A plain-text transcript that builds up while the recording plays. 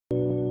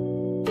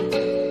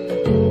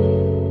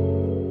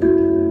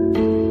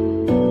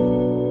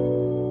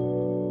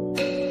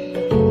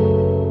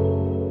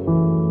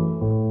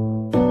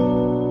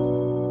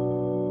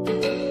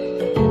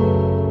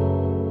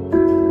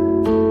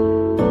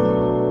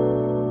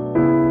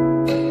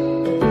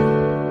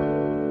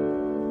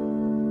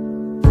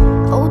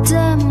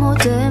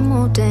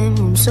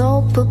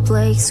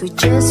breaks with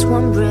just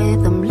one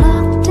breath. I'm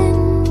locked in.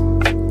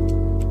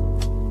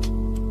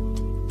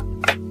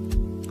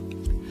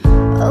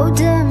 Oh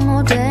damn,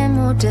 oh damn,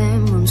 oh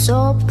damn, I'm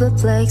so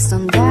perplexed.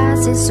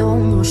 Sometimes it's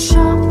almost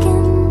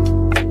shocking.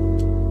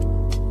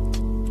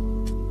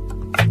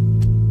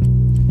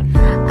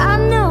 I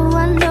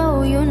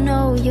know, you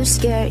know, you're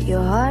scared.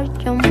 Your heart,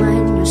 your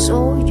mind, your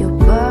soul, your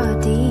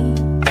body.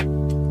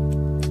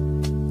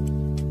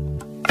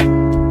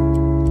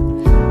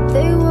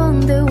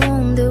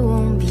 They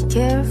won't be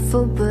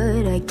careful,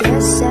 but I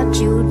guess that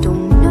you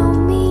don't know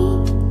me.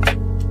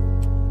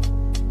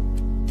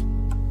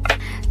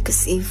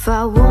 'Cause if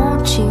I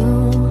want you,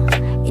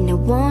 and I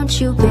want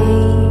you,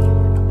 babe,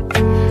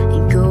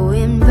 and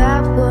going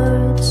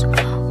backwards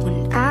when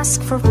I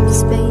ask for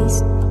space.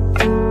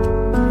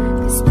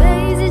 'Cause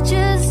space is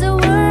just a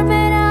word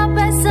made up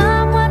by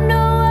someone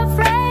who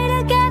afraid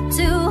to get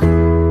too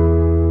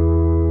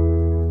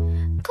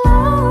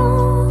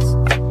close.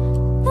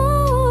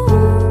 Close.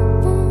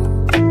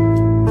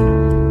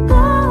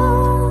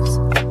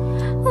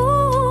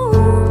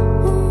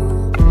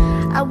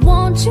 I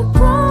want you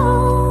close.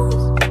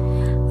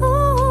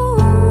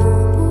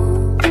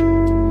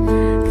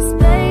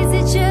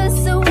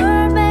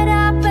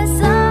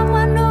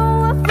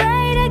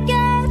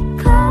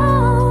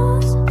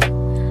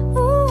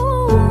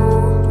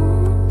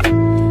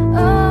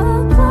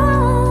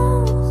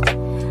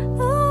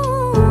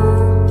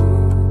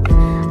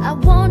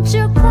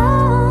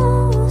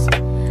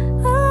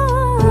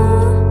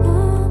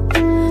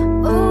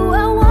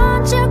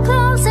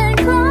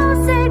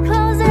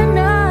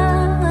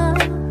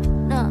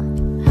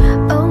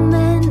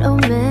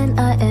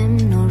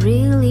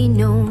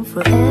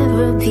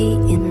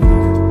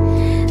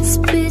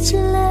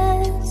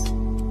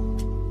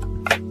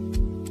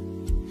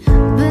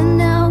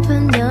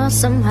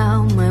 Somehow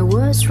my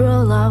words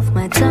roll off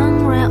my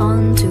tongue right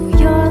onto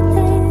your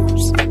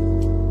lips.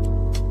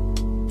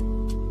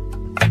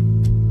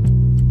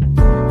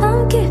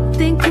 I'm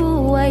keeping cool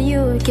while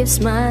you keep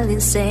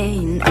smiling,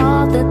 saying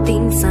all the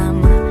things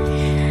I'm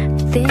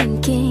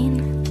thinking.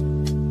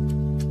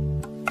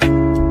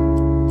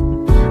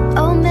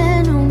 Oh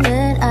man,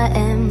 I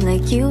am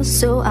like you,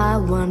 so I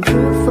want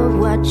proof of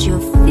what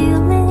you're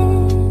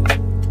feeling.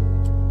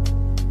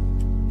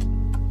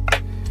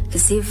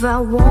 'Cause if I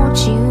want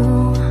you,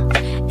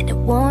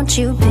 want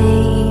you,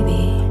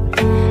 baby,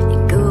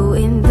 and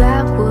going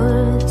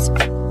backwards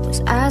was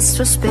ask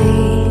for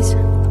space.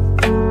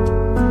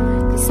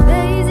 'Cause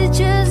space is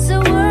just a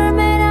word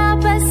made up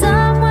by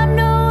someone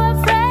who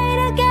afraid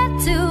to get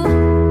too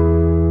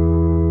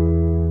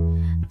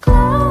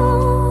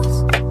close.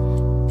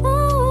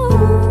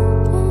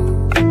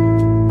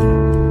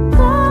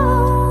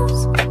 Close.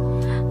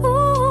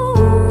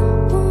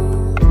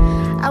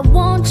 I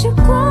want you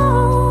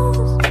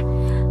close.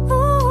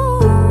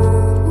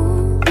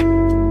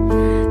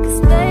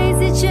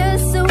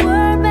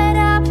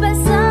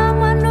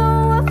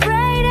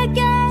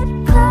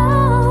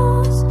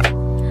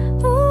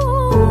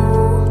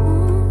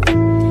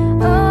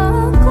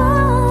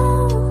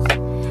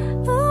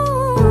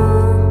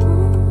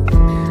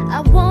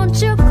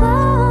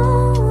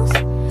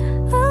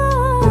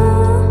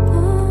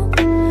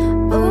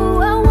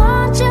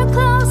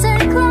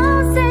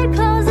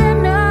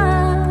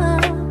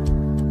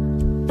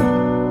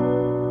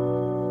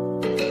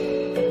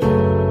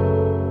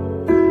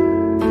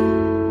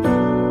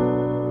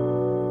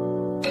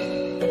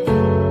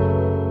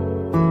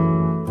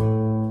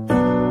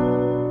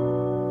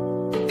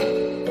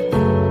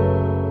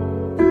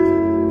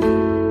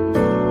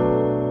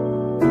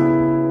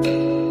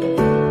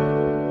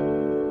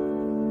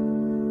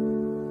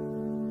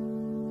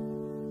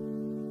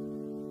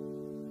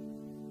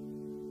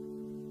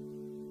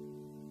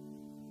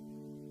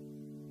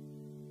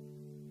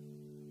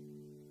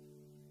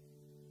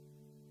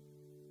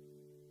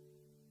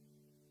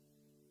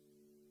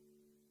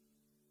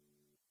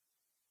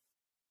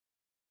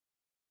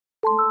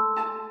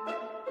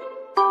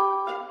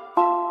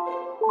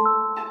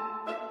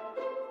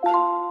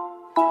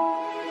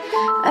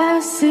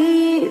 I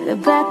see the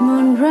black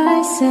moon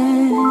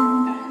rising.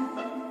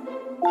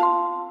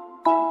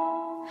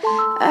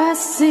 I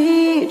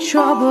see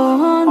trouble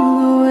on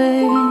the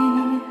way.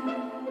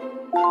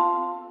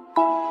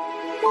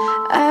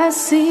 I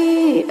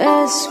see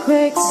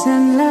earthquakes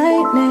and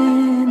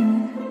lightning.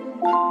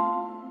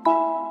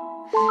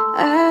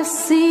 I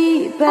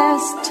see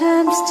best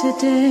times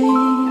today.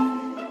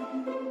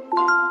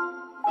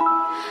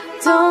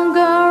 Don't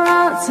go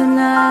out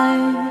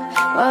tonight,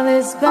 well,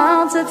 it's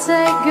bound to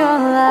take your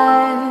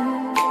life.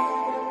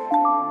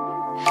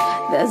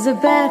 There's a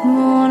bad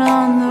moon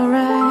on the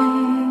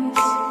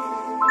rise.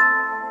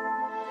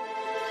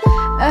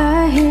 I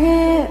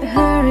hear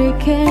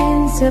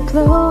hurricanes are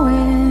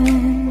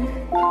blowing.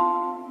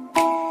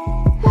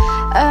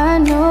 I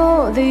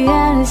know the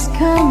end is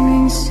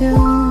coming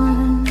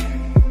soon.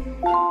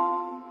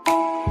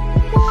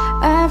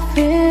 I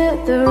feel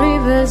the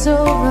rivers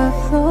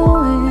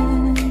overflowing.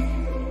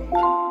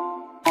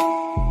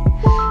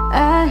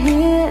 I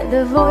hear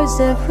the voice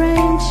of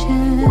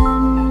ancient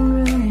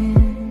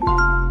ruin.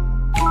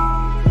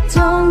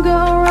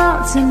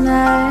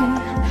 tonight,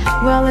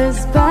 well,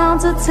 it's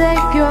bound to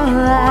take your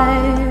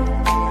life.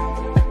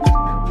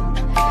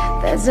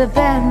 There's a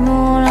bad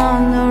moon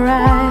on the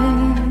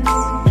rise.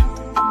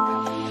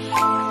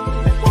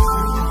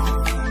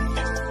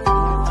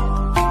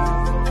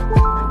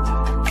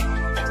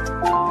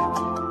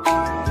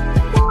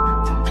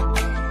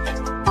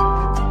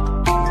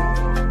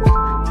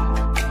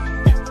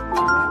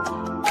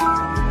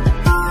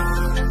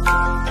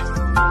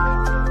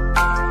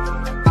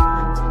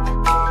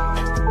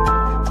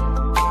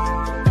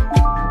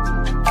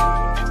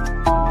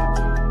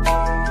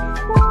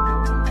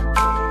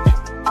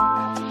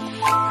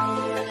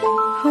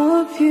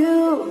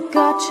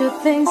 Your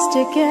things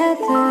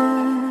together.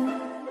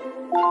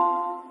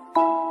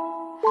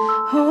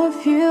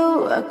 Hope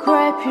you are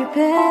quite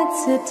prepared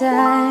to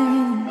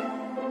die.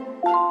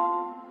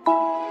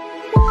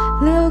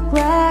 Look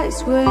like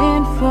we're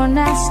in for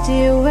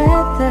nasty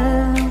weather.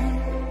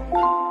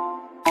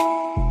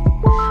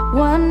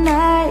 One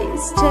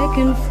night's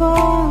taken for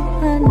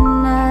a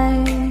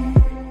night,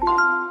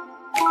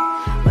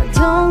 but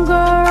don't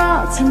go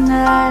out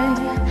tonight,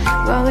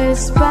 well,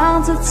 it's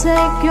bound to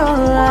take your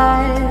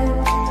life.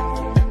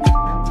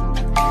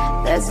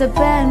 There's a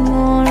bad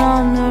moon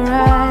on the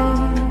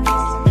rise.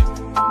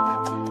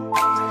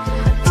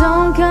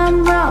 Don't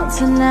come round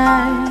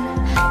tonight,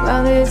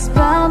 well, it's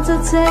bound to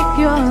take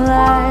your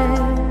life.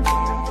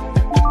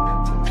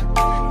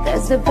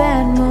 There's a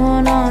bad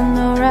moon on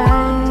the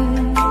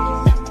rise.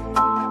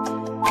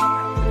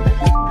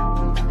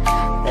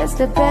 There's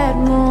the bad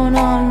moon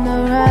on the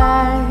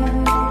rise.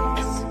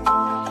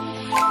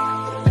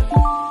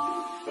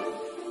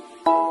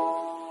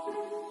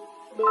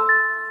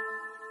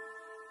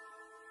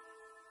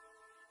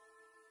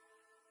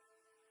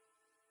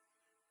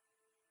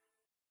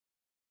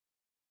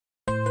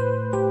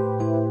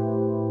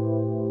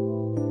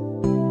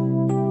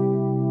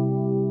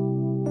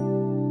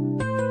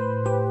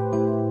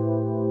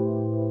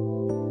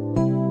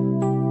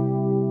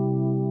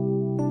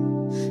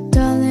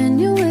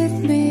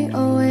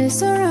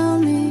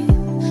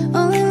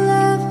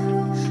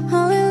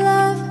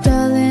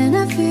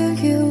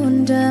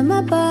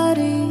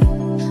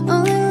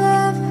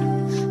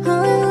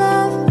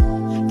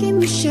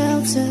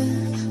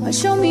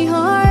 Show me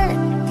heart,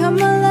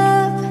 come on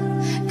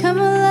love,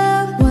 come on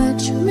love.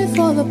 Watch me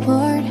fall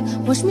apart,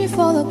 watch me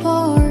fall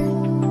apart.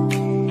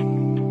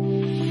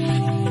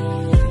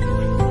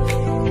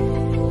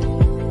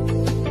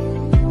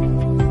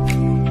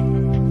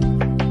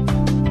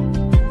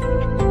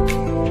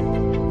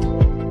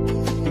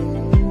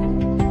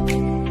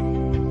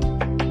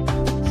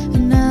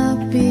 And I'll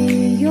be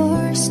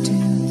yours to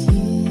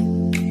keep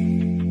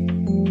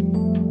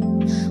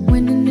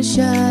when in the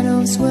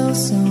shadows will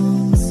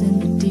songs in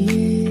the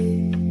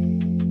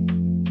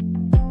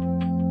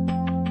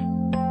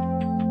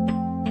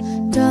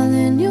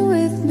darling, you're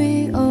with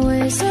me,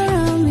 always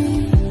around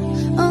me.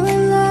 Only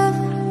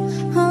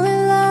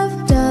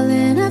love,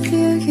 darling, I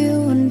feel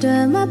you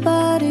under my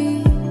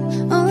body.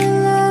 Only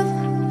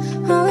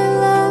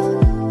love,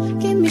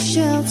 give me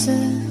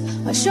shelter,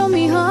 or show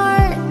me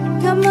heart.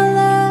 Come on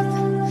love,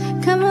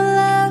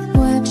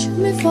 watch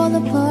me fall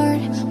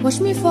apart, watch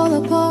me fall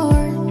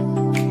apart.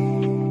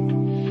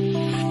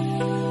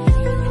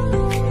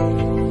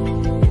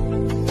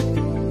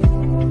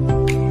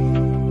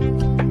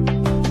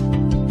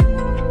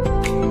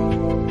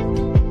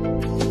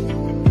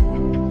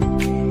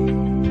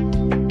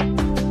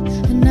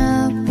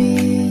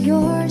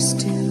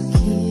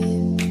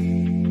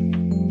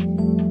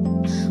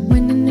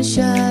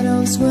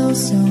 Shadows will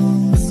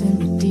songs in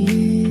the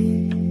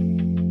deep.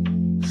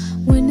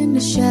 When in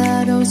the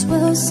shadows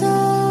will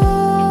song.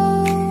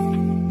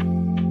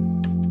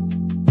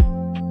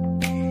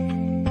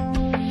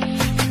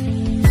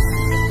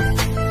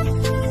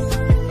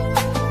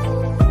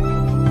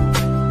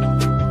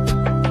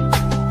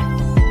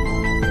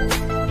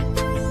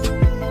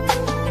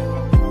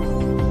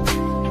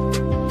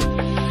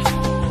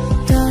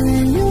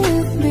 Darling, you're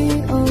with me,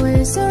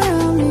 always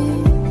around me.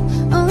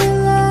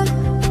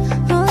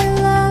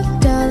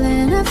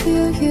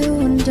 Feel you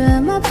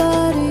under my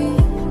body.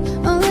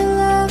 Only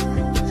love,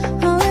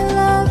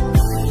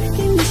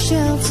 give me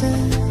shelter,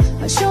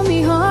 or show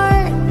me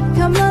heart.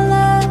 Come on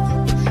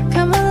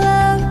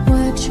love,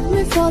 watch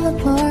me fall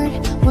apart,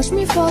 watch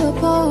me fall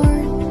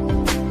apart.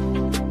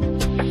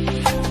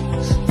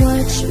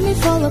 Watch me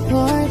fall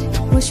apart,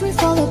 watch me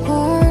fall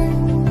apart.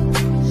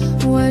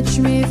 Watch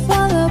me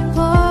fall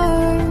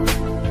apart.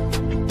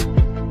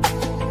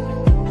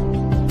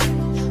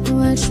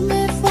 Watch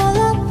me fall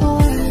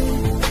apart.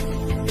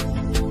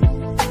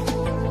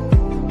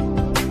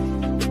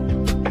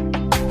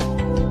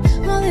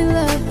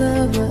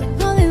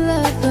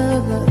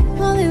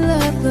 Only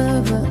love,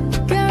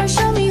 girl,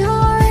 show me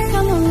heart.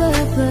 Come on,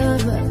 love,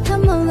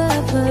 come on,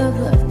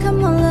 love,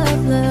 come on,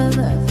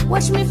 love.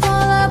 Watch me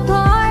fall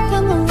apart.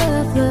 Come on,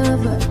 love,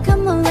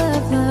 come on,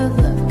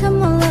 love,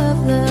 come on,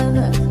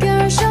 love.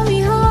 Girl, show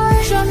me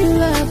heart. Show me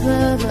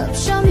love,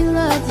 show me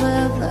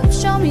love,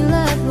 show me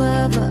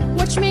love.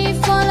 Watch me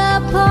fall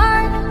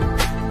apart.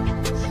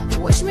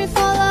 Watch me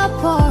fall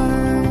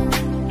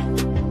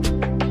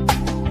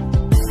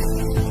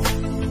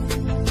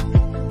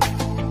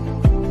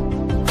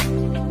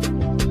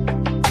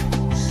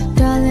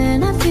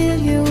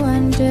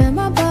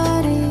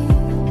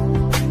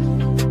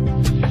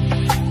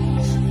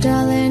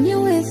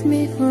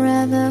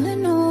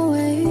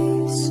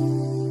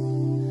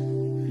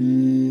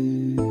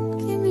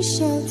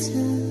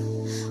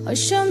or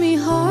show me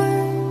heart,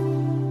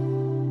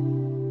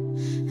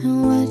 and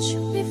watch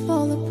me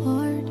fall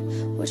apart,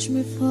 watch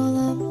me fall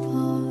apart.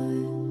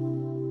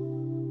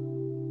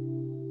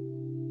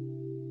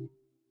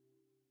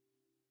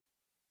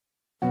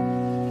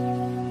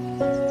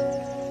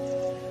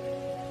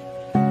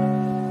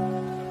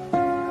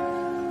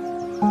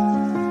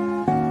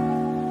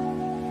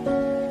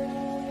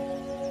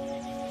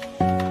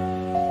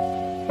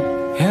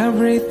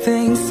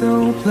 Everything's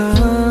so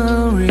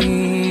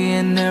blurry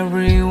and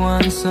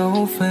everyone's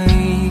so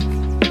fake,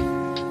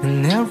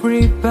 and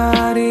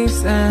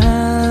everybody's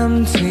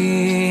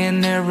empty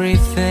and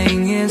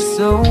everything is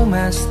so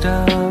messed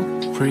up.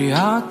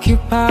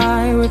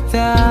 Preoccupied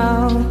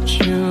without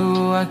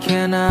you, I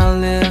cannot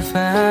live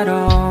at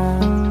all.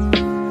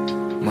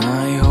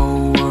 My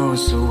whole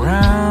world's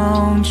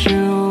around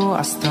you,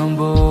 I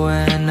stumble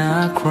and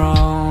I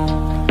crawl.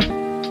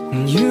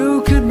 And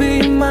you could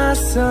be my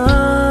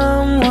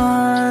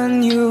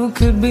someone, you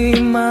could be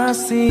my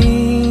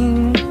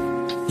scene.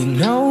 You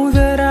know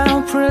that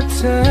I'll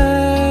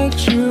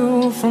protect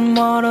you from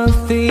all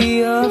of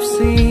the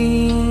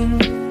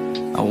obscene.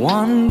 I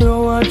wonder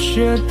what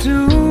you're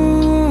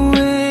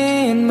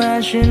doing,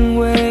 imagine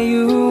where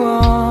you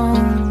are.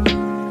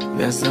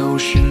 There's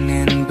ocean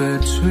in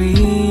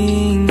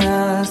between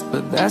us,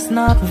 but that's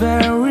not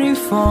very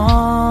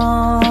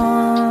far.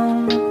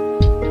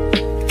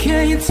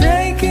 Can you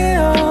take it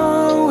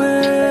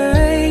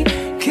away?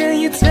 Can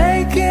you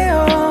take it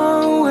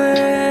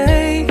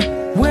away?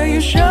 Where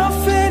you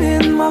shove it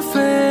in my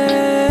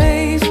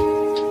face,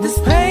 this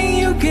pain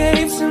you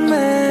gave to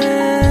me.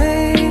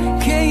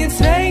 Can you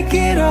take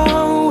it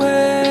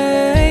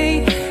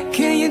away?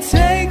 Can you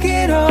take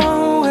it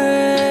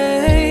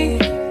away?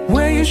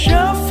 Where you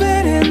shove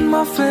it in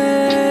my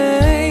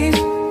face.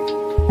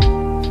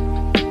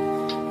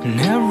 And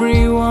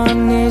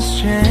everyone is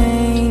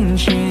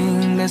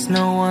changing, there's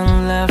no one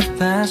left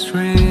that's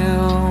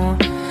real.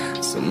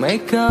 So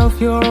make up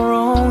your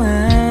own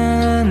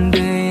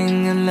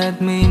ending and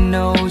let me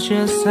know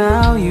just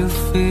how you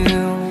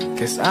feel.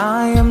 'Cause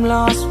I am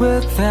lost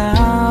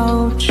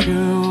without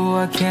you,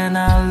 I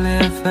cannot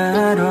live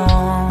at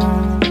all.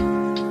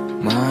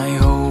 My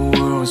whole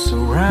world's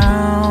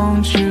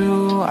around you,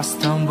 I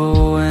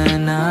stumble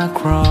and I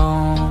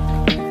crawl.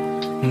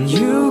 And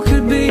you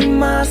could be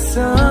my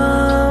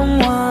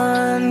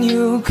someone,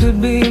 you could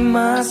be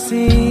my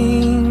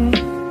scene.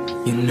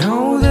 You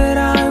know that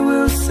I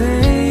will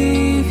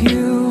save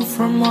you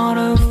from all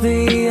of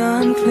the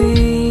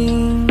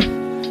unclean.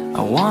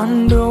 I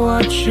wonder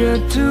what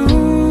you're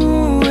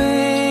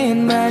doing,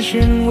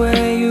 imagine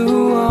where you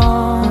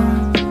are.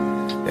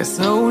 There's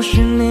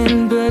ocean in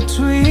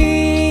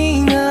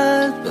between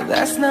us, but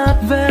that's not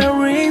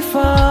very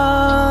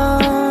far.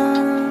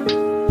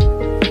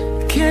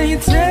 Can you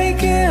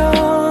take it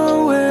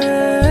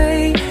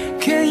away?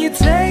 Can you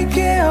take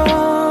it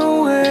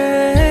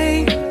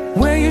away?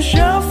 Where you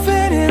shove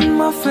it in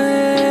my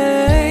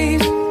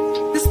face,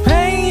 this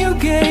pain you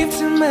gave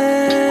to me.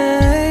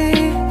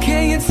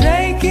 Can you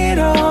take it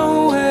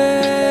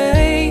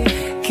away?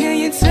 Can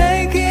you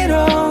take it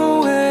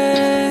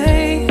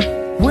away?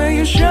 Where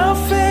you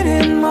shove it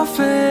in my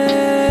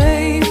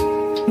face,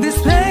 this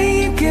pain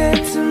you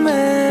gave to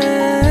me.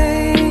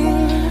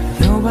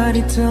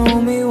 Nobody told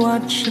me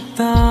what you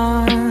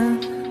thought,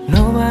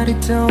 nobody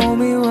told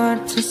me what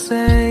to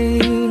say.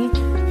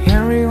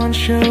 Everyone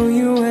show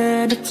you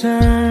where to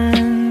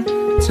turn,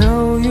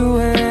 told you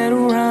where to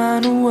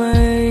run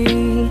away.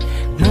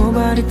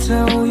 Nobody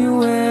told you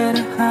where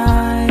to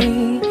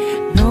hide,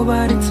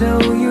 nobody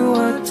told you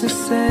what to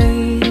say.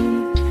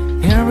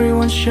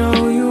 Everyone show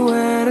you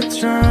where to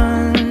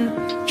turn,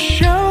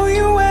 show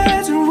you where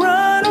to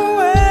run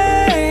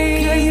away.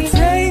 Can you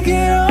take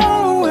it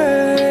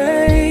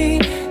away?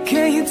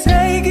 Can you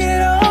take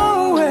it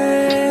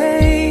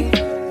away?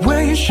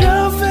 Where you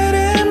shove it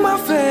in my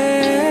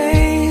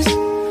face,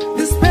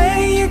 this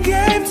pain you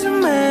gave to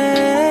me.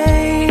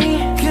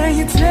 Can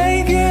you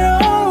take it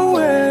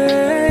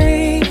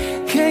away?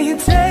 Can you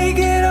take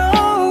it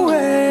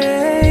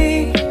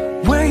away?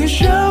 Where you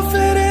shove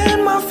it in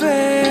my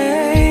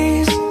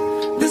face,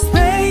 this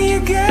pain you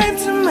gave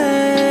to me.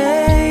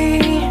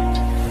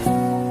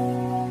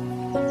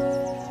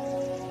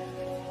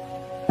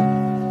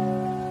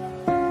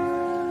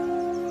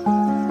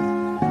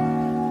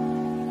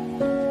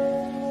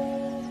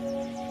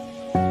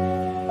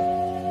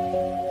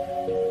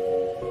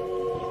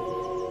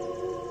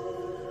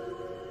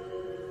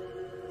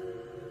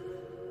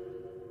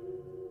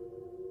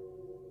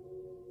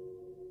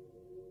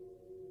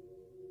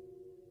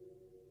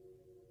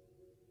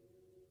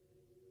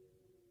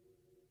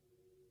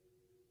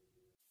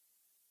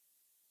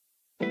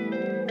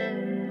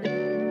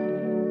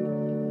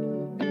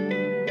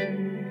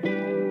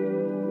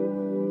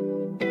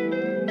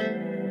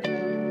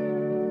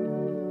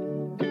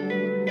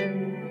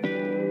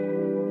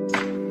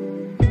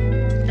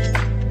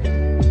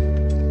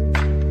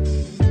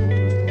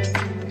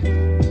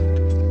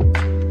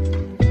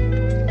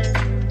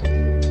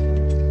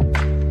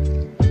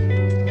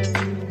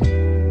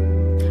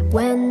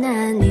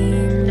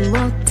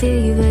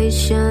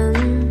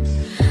 motivation.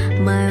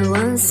 My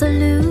one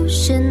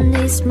solution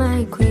is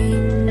my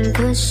queen,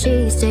 'cause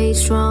she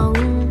stays strong.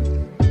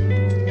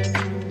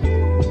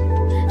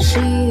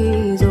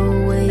 She's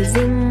always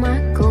in my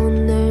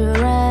corner,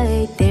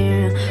 right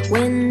there.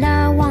 When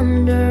I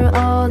wonder,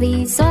 all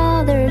these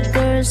other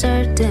girls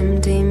are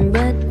tempting,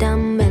 but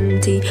I'm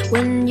empty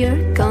when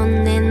you're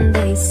gone. And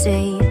they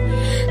say,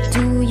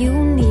 do you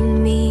need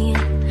me?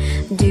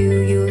 Do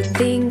you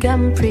think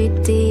I'm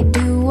pretty?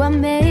 Do I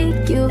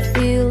make you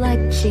feel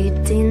like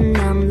cheating?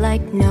 I'm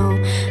like, no,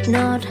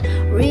 not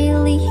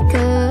really,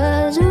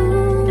 'cause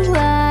ooh,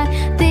 I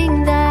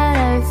think that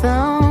I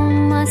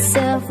found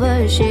myself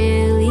a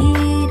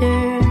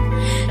cheerleader.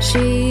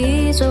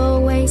 She's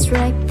always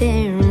right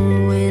there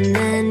when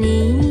I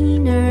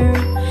need her.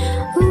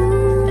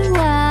 Ooh,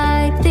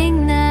 I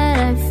think that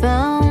I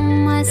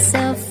found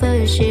myself a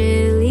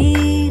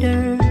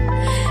cheerleader.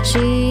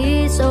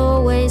 She's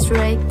always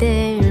right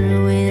there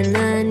when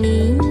I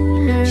need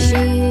her.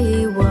 She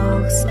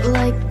walks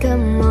like a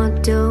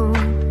model.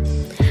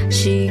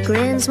 She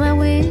grants my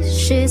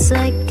wishes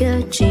like a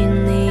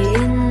genie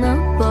in a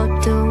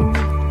bottle.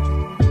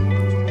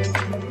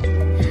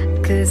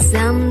 'Cause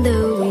I'm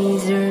the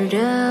wizard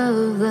of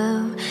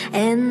love,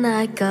 and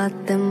I got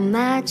the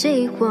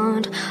magic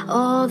wand.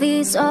 All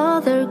these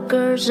other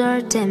girls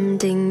are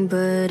tempting,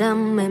 but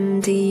I'm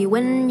empty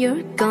when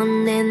you're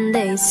gone. And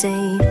they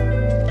say,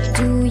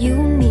 do you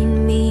need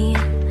me?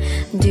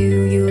 Do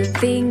you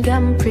think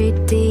I'm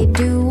pretty?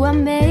 Do I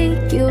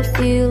make you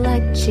feel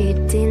like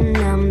cheating?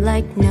 I'm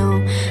like, no,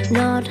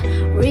 not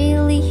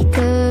really,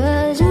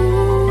 'cause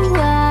ooh,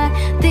 I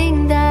think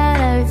that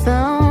I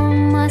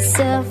found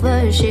myself a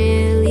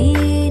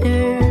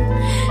cheerleader.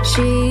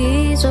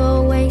 She's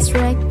always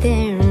right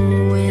there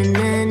when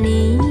I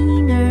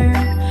need her.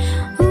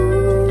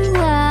 Ooh,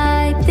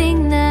 I think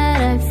that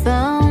I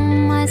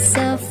found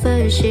myself a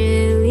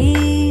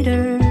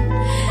cheerleader.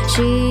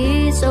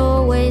 She's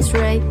always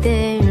right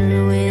there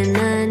when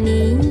I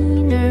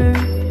need her.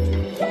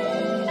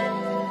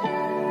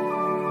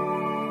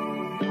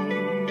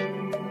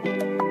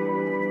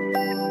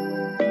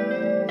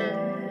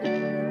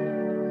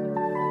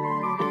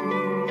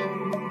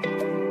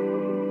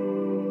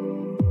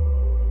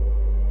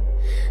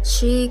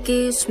 She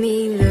gives me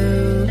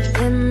love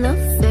and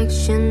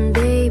affection,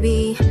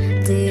 baby.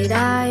 Did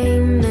I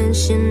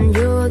mention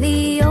you're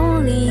the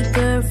only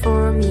girl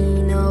for me?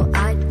 No,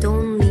 I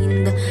don't mean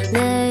the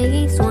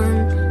next one.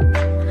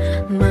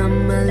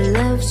 Mama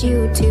loves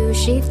you too.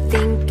 She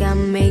think I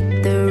make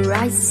the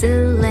right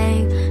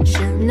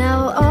selection. Now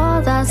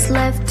all that's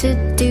left to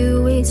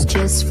do is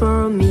just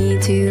for me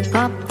to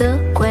pop the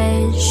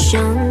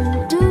question.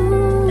 Do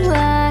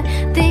I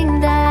think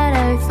that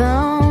I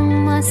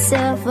found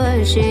myself a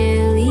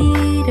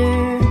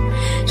cheerleader?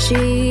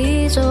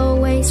 She's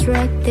always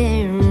right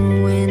there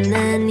when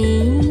I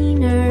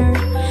need her.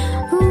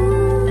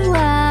 Ooh,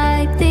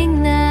 I think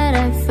that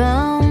I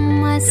found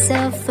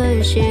myself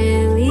a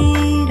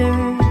cheerleader.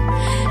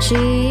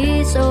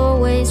 She's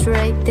always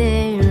right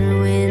there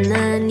when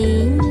I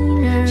need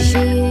her.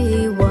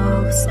 She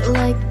walks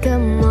like a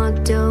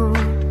model.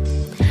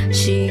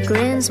 She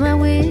grants my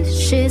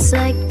wishes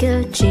like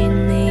a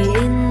genie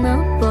in a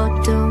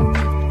bottle.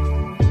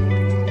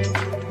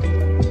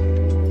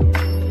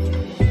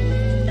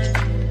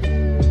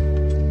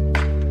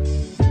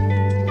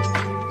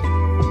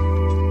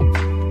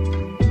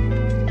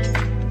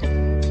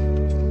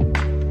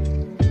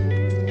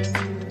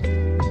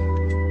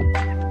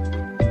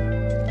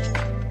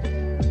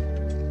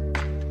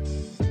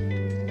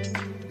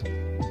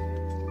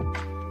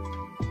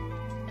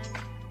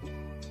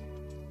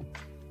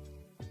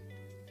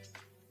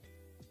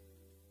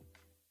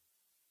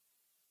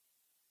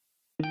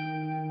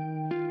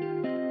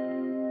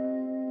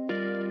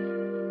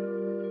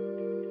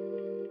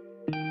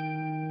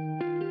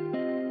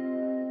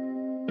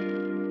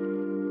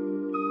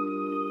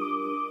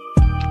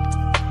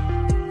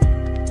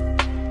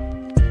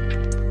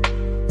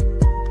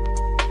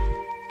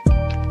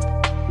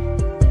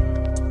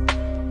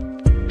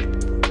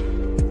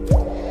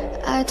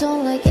 I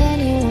don't like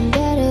anyone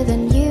better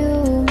than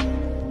you.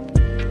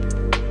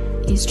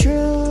 It's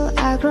true,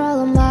 I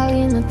crawl a mile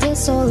in a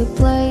desolate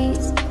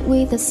place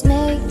with the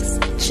snakes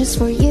just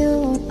for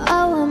you.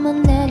 Oh, I'm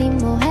an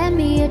animal, hand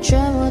me a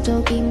tremor,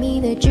 don't give me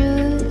the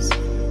juice.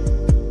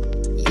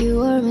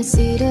 You are my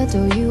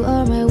citadel, you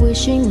are my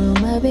wishing room,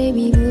 my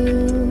baby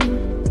blue.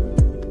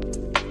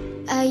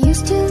 I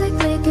used to like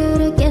liquor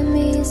to get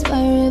me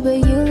inspired, but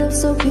you look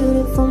so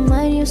beautiful,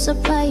 my new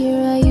supplier.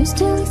 I used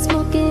to like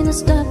smoking to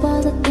stop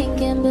all the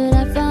thinking, but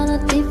I found a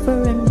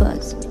different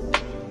buzz.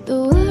 The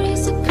word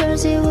is a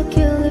curse, it will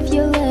kill if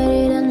you let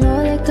it. I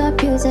know they got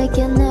pills, I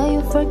can't let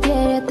you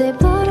forget it. They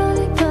bottle,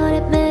 they call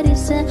it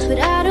medicine, but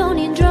I don't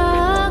need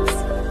drugs,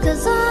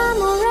 'cause I'm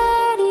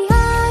already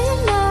high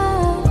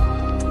enough.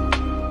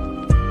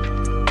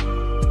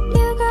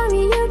 You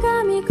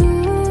got me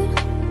good.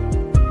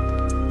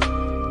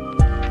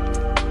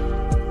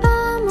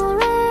 I'm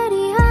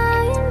already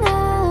high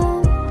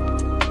enough.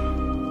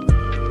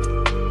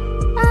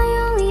 I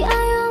only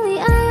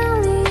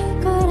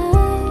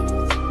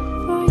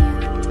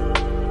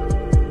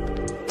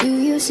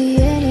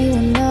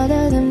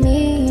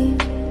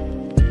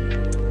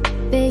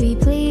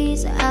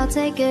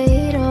take a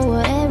hit or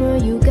whatever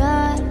you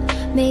got.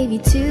 Maybe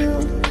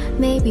 2,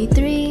 maybe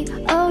 3.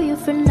 Oh, you're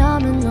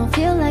phenomenal.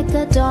 Feel like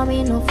a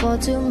domino, fall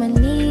to my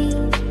knees.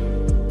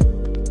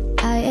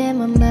 I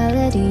am a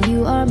melody,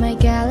 you are my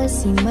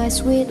galaxy, my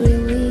sweet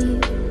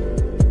relief.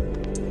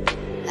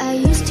 I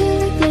used to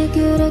look like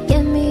you to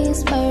get me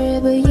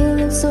inspired, but you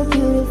look so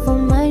beautiful,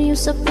 my new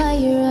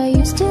supplier. I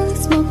used to like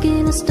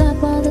smoking to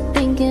stop all the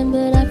thinking,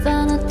 but I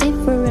found a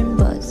different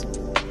buzz.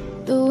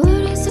 The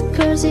word is a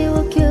curse, it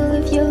will kill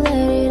if you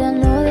let it. I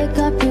know they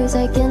got pills,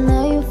 I can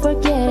let you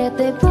forget it.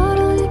 They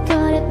bottle, you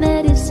got it,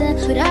 medicine,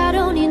 but I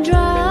don't need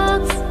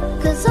drugs,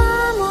 cause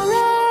I'm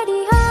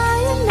already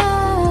high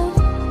enough.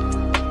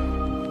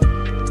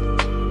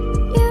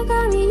 You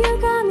got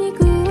me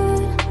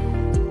good.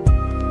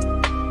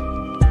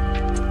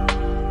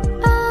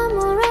 I'm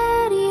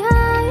already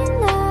high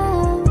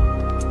enough.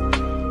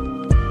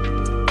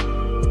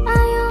 I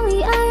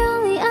only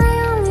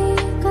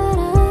got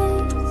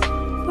eyes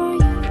for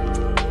you.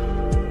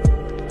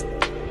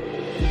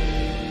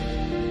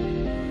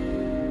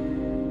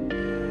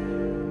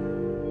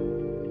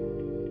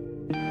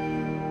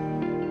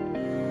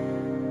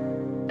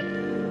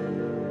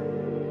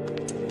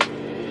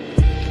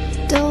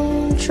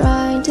 Don't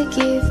try to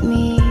give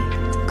me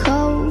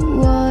cold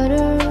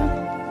water,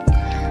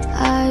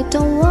 I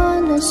don't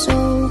wanna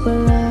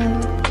sober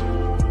up.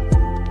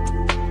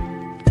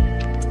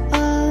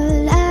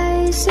 All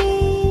I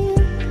see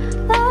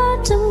are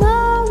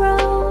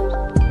tomorrow.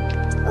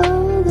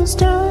 All the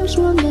stars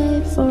were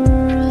made for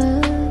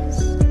us,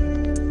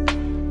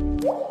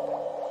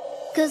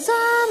 cause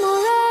I'm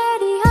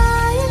already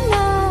high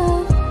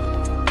enough.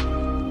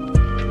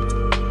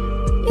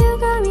 You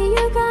got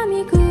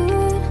me good.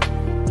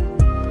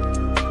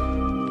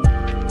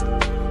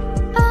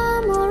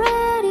 I'm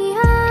already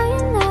high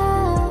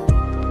enough.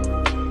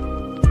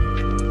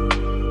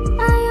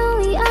 I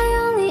only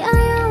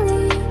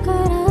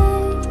got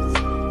eyes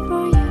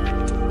for you.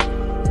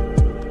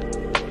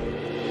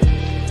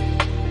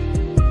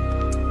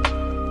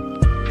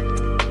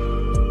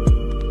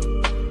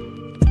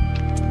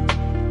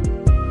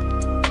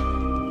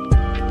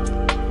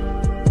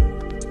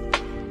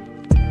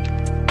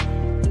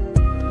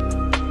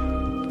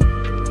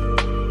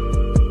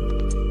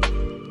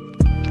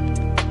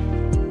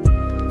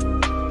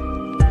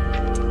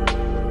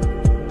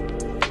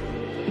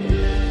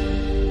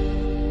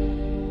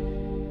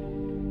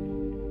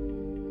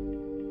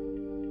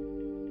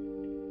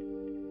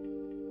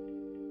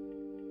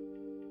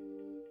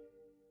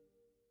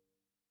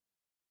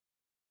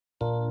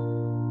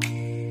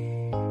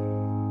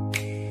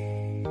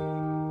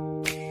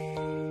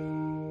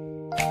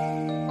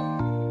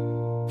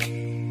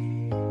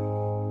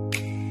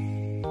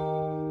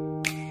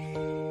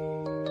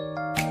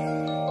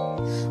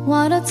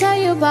 Wanna tell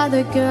you about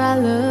the girl I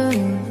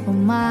love. Oh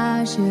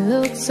my, she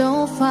looks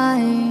so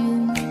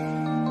fine.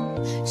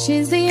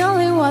 She's the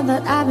only one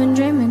that I've been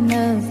dreaming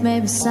of.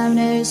 Maybe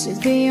someday she'll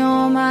be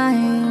all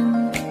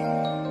mine.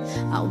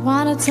 I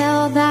wanna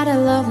tell her that I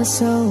love her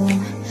so.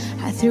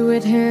 I threw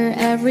at her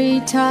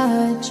every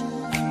touch.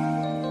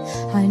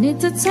 I need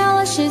to tell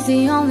her she's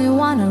the only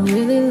one I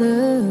really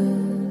love.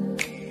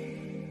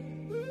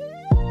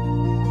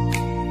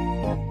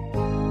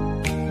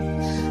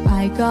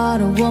 I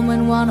got a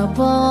woman, want a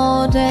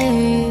all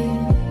day.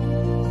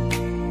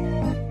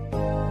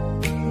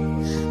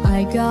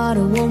 I got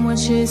a woman,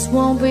 she just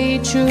won't be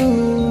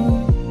true.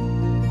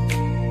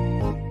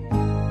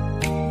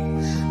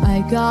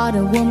 I got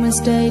a woman,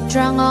 stay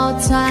drunk all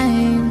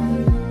time.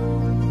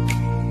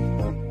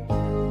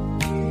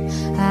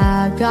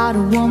 I got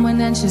a woman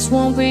and she just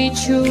won't be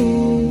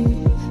true.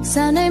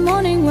 Sunday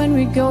morning when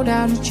we go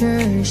down to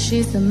church,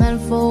 she's the man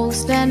folk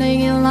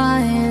standing in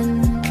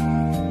line.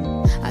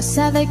 I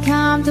said they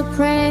come to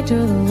pray to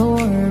the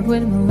Lord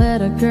with my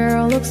little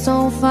girl, looks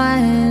so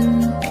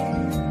fine.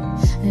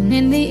 And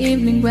in the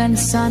evening when the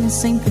sun is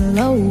sinking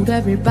low,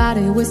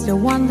 everybody with the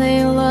one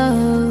they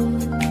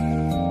love.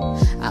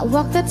 I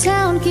walk the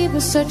town, keep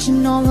on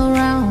searching all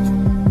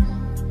around,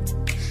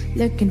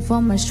 looking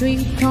for my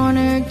street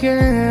corner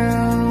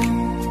girl.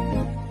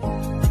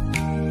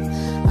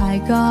 I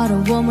got a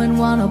woman,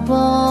 want a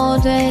all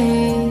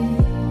day.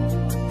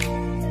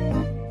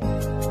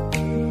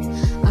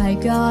 I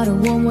got a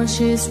woman,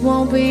 she just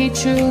won't be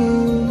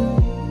true.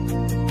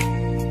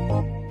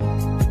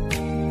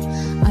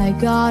 I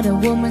got a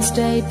woman,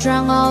 stay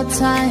drunk all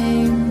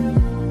time.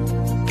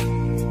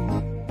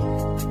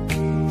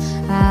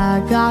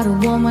 I got a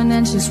woman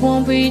and she just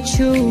won't be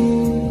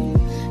true.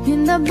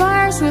 In the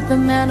bars with the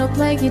man who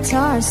play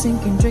guitar,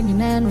 singing,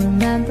 drinking and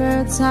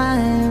remember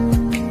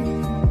time.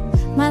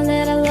 My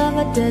little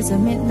lover does a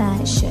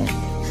midnight shift,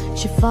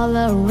 she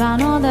follow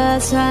around all the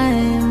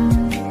time.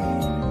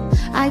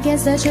 I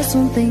guess there's just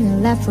one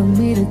thing left for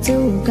me to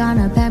do.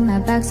 Gonna pack my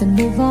bags and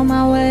move on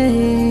my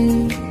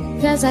way.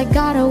 Cause I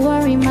got a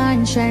worry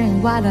mind,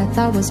 sharing what I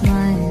thought was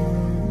mine.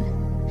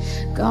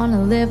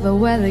 Gonna live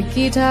where the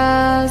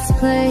guitars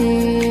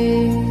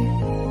play.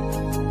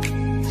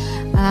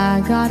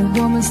 I got a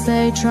woman,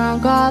 stay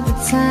drunk all the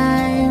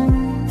time.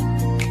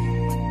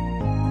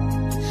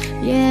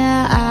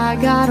 Yeah, I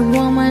got a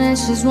woman and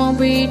she won't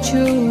be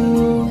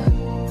true.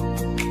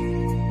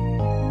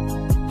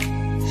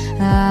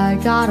 I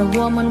got a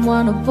woman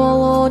wanna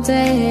ball all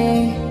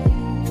day.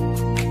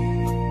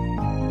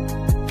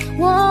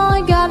 Well,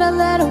 I got a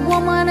little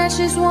woman and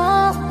she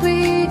won't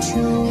be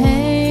true.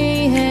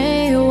 Hey,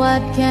 hey,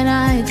 what can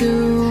I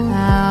do?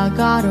 I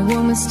got a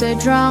woman stay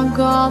drunk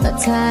all the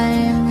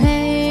time.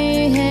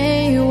 Hey,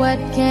 hey, what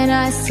can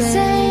I say?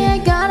 Say I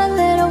got a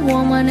little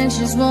woman and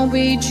she won't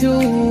be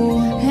true.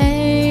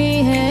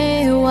 Hey,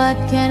 hey, what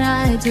can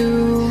I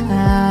do?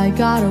 I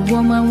got a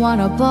woman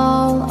wanna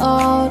ball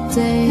all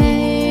day.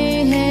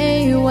 Hey,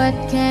 hey, what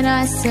can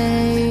I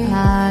say?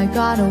 I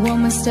got a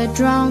woman stay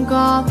drunk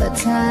all the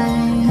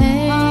time.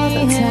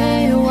 Hey,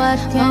 hey, what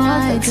can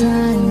I do?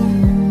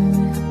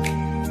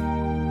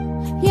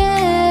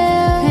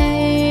 Yeah,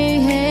 hey,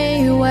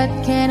 hey, what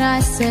can I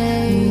say?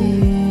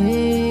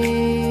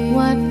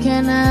 What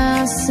can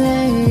I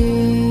say?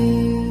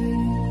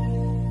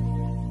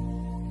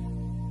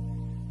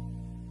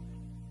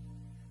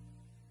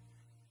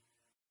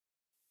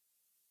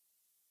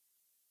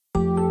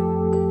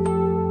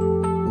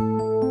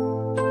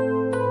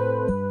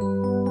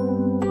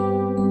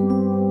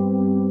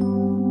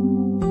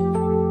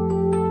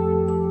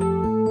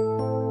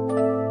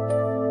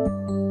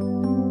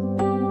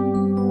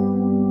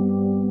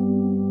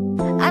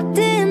 I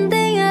didn't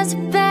think I was a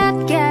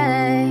bad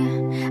guy.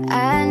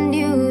 I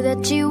knew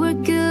that you were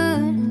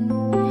good.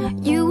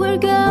 You were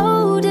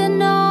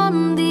golden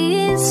on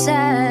the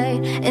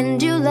inside,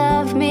 and you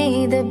loved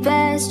me the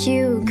best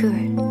you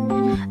could.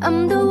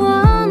 I'm the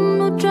one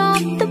who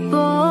dropped the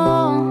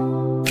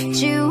ball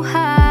too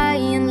high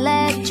and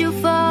let you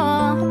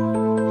fall.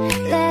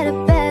 Let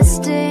the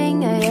best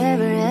thing I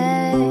ever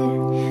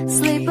had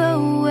slip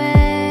away.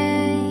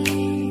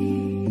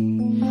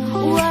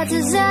 What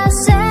does that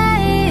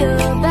say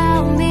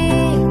about me?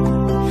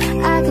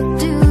 I could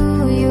do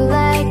you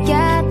like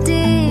I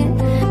did,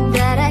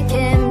 that I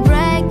can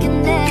break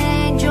an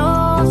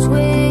angel's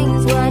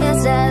wings. What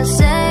does that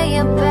say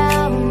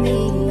about me?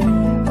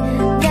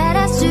 That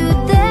I stood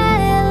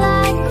there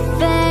like a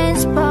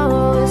fence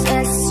post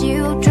as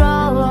you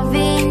drove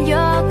in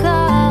your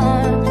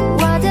car.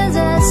 What does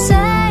that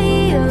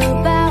say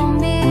about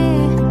me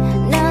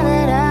now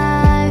that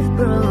I've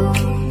broke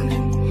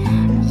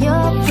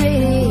your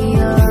pretty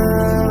heart?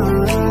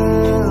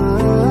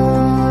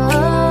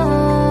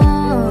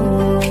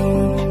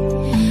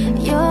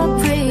 Your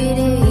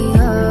pretty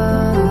heart.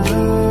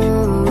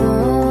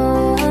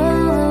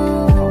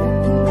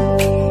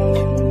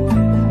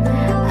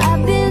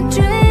 I've been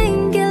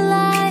drinking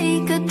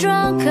like a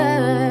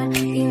drunkard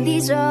in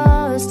these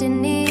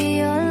Austin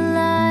neon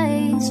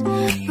lights,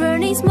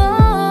 burning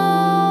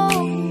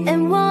smoke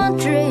and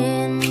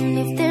wondering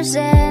if there's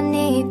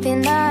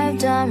anything I've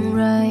done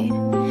right.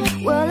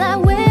 Well, I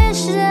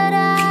wish that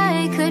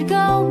I could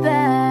go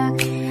back,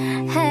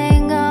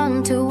 hang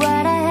on to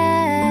what I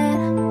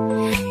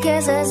had.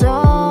 Guess that's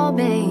all,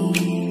 babe,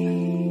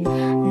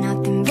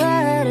 nothing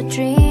but a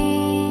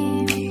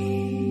dream.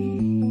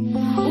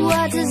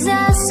 What does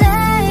that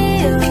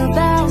say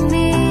about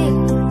me?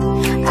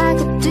 I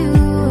could do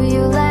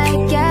you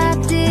like I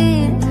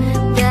did,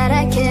 that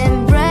I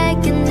can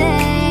break an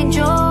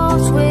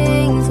angel's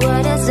wings.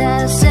 What does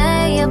that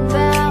say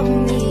about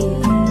me?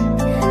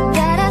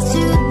 That I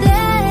stood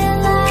there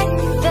like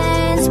a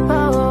fence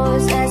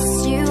post as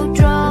you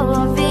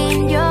drove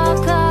in your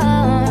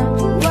car.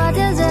 What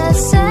does that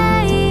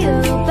say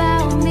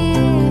about me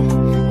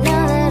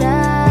now that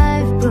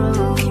I've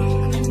broke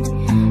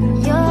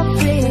your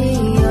pretty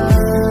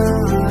heart?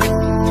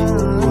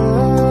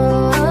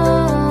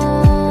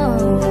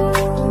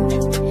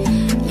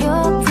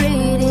 Your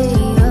pretty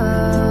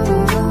heart.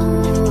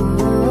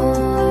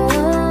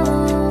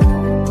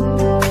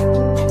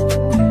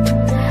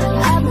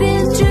 I've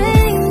been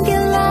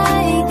drinking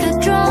like a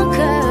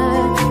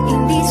drunkard in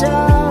these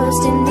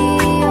Austin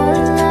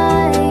neon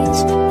lights,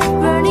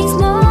 burning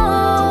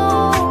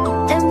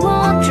smoke and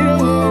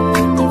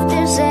wondering if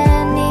there's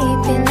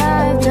anything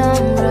I've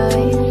done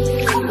right.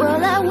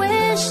 Well, I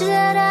wish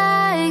that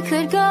I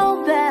could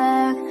go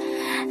back,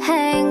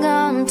 hang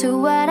on to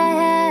what I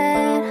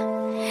had.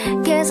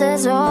 Guess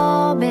that's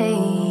all,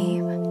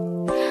 babe,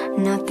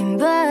 nothing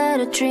but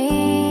a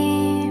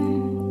dream.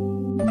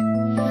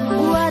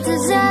 What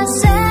does that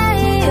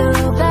say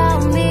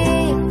about me?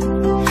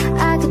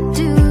 I could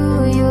do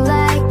you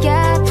like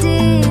I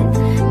did,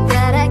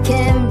 that I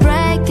can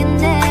break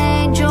an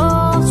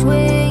angel's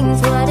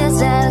wings. What does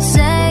that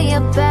say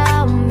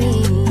about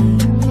me?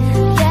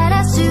 That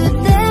I stood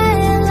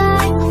there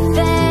like a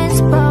fence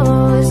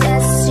post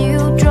as you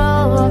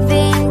drove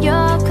in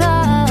your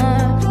car.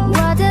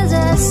 What does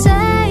that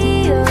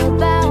say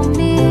about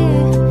me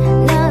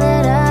now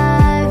that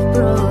I've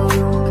broke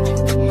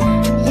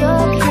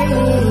your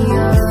pretty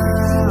heart?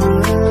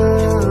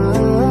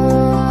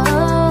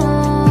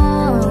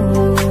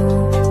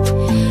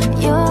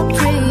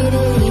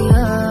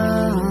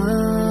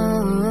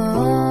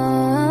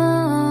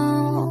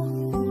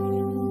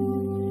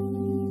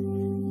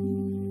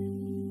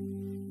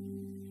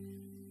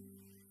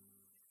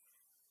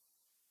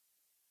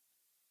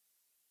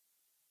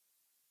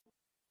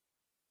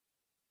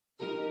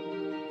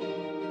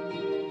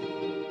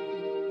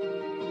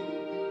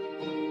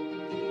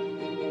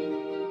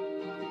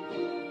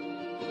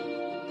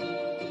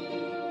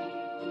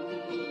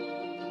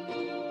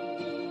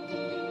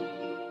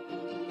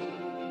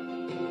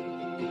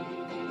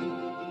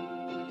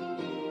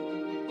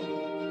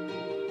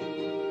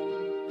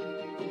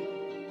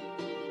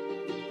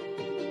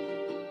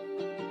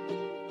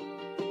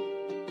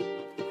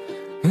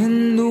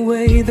 In the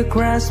way the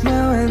grass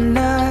smells at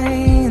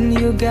night, and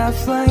you got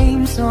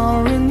flames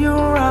all in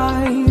your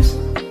eyes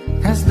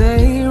as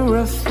they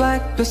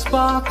reflect the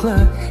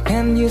sparkler,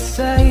 and you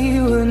say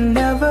you will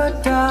never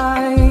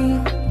die.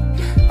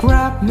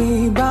 Grab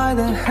me by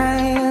the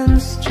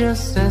hands,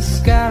 just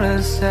as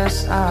callous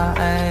as I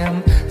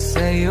am.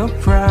 Say you're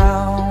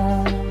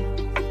proud.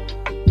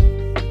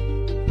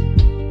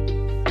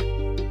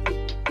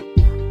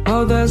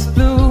 Oh, there's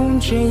blue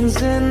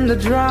jeans in the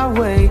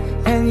driveway,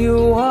 and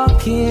you're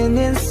walking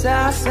in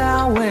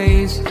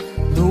sideways.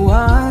 The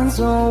ones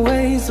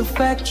always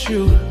affect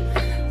you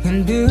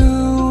in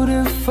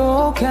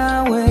beautiful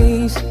kind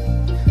ways.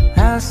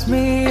 Ask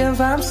me if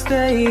I'm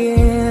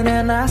staying,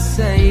 and I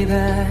say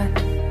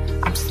that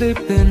I'm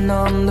sleeping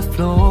on the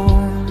floor.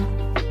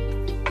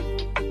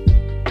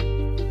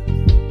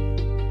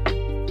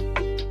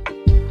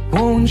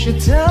 Won't you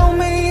tell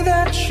me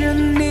that you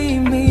need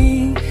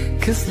me?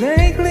 'Cause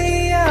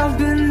lately I've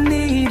been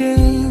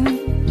needing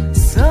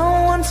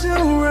someone to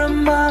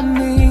remind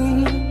me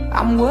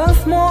I'm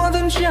worth more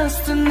than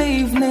just an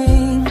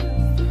evening.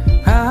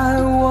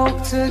 I walk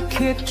the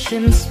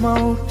kitchen,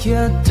 smoke,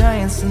 you're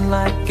dancing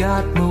like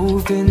God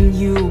moved in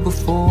you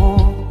before.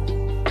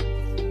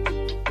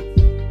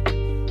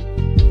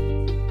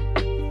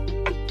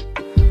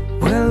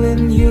 Well,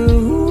 in you,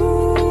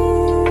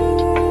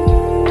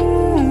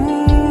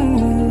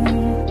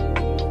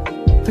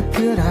 the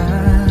good I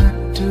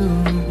do,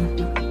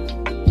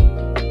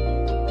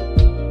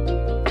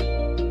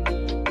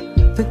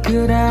 the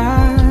good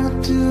I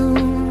do,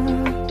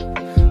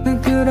 the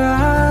good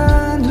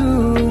I do,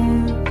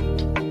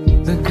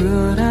 the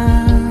good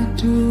I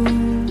do.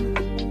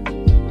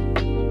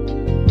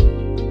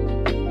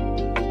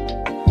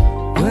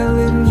 Well,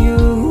 in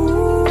you,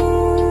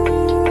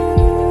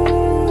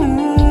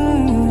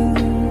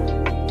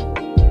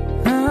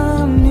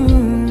 I'm new.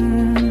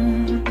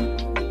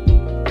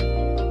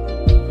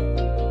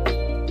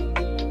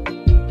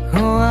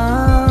 Oh,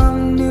 I'm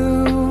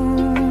new.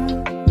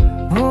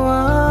 Oh,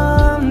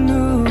 I'm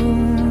new.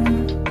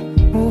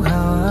 Oh,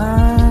 how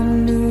I'm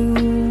new.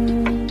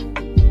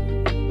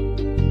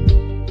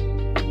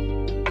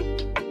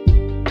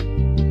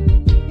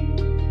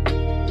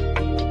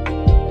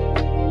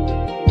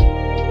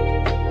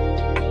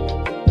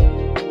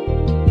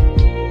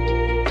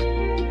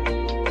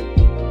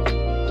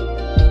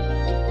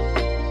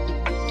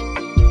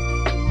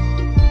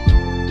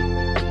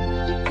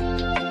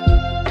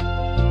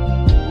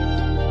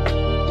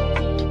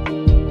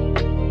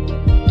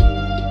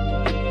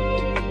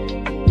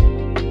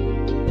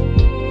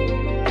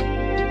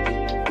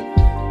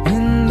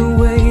 In the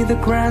way the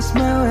grass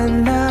smells at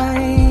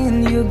night, and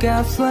you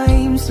got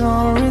flames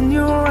all in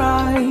your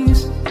eyes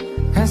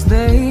as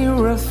they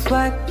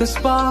reflect the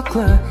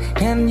sparkler,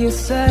 and you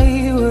say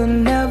you will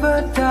never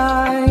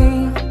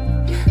die.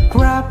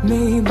 Grab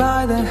me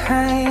by the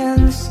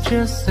hands,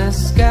 just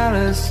as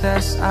callous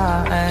as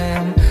I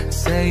am.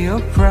 Say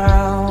you're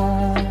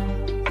proud.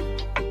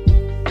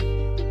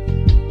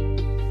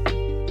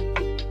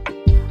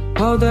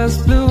 Oh, there's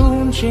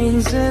blue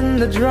jeans in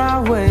the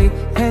driveway,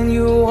 and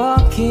you're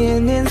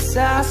walking in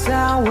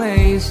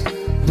sideways.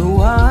 The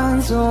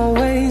ones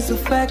always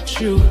affect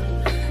you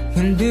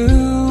in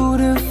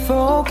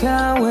beautiful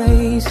kind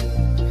ways.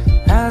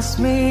 Ask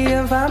me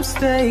if I'm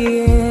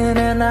staying,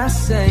 and I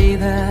say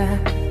that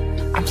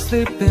I'm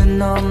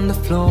sleeping on the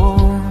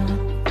floor.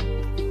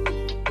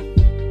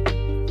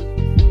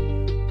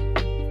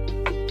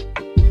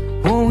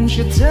 Won't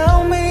you tell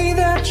me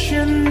that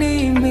you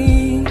need me?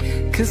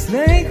 'Cause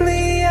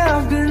lately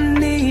I've been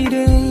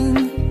needing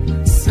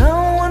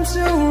someone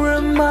to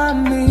remind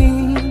me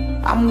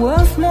I'm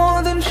worth more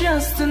than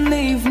just an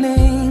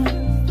evening.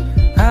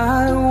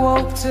 I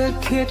walk the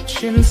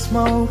kitchen,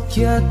 smoke,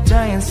 you're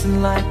dancing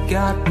like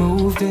God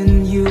moved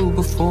in you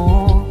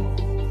before.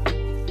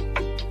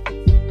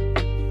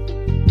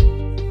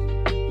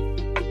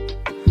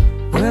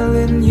 Well,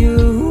 in you,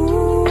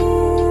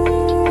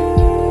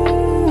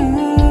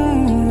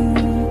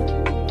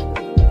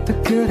 the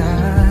good I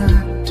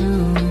do,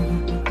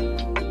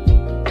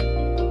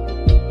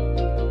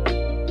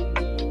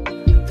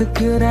 the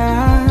good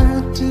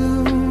I do,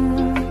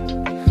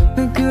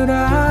 the good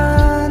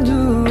I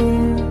do,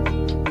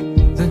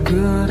 the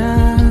good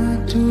I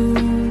do.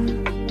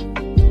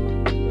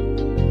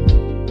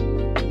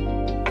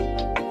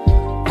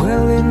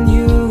 Well, in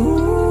you,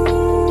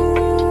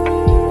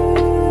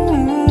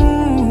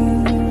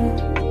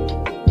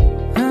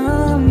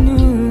 I'm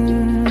new.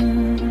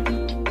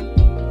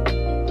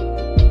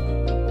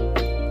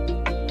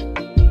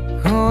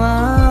 Oh,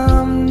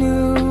 I'm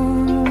new.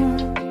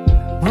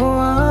 Oh,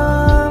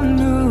 I'm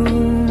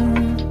new.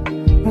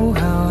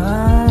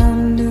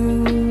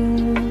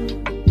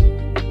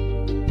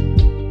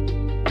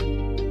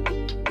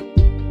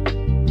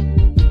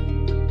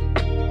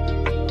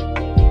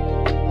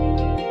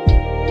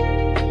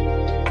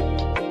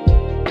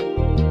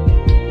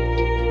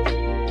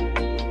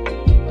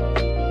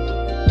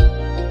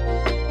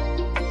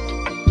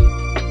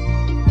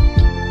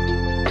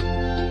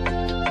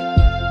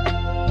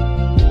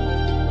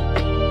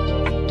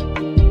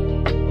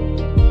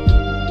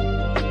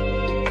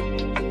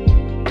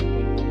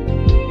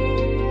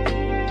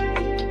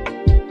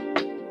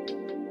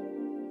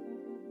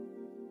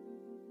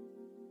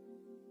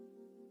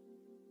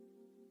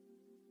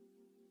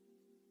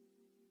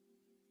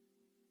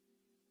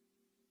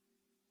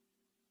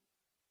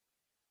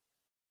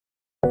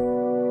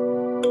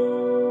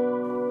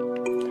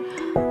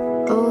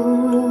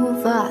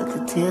 to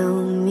tell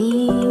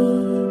me,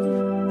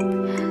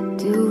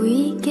 do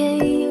we get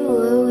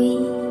what we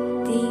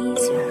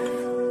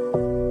deserve?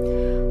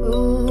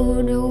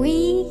 Oh, do we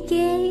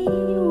get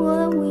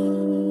what we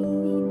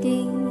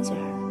deserve?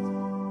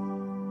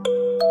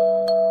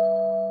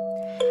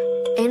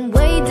 And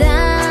way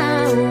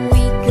down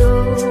we go,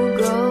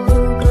 go,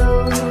 go,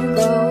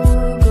 go,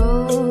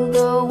 go,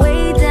 go.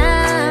 Way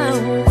down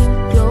we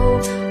go,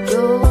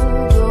 go,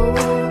 go,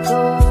 go,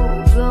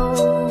 go,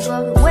 go.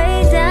 Way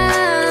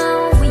down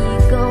we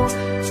go,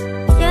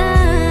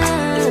 yeah.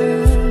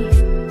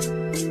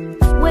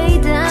 Way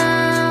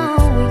down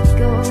we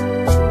go.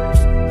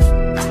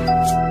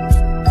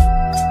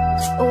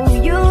 Oh,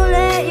 you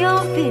let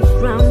your feet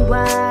run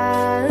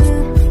wild.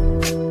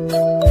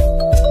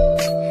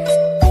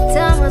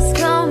 Time has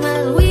come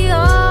and we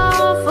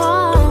all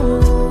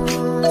fall,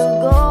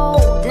 go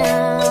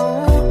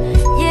down.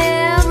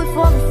 Yeah,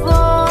 before we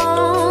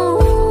fall.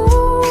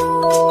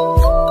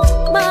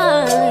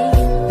 Mine,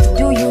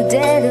 do you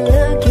dare to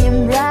look him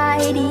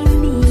right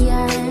in the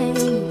eye?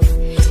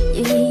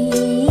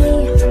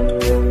 Yeah,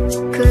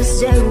 'cause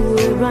they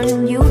will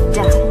run you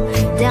down,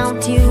 down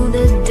to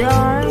the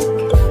dark.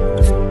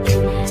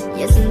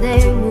 Yes, and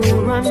they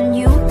will run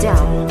you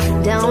down,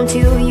 down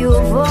till you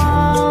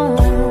fall.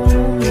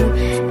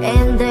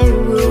 And they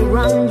will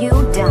run you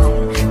down,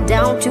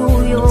 down to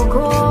your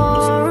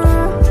core.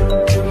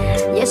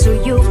 Yes, so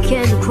you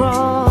can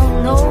crawl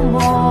no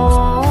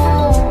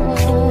more.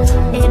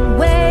 And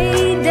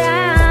way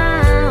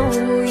down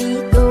we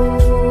go,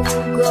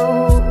 go,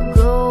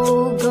 go,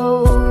 go,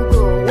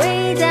 go.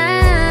 Way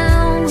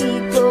down we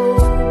go,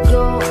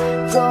 go,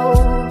 go,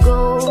 go,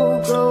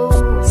 go.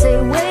 Say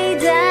way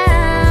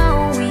down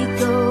we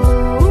go.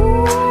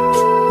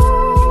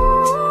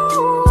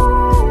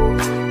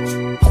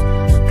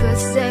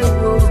 'Cause they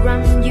will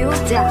run you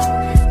down,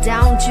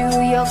 down to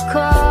your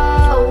core.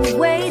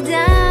 Way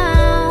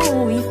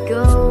down we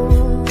go.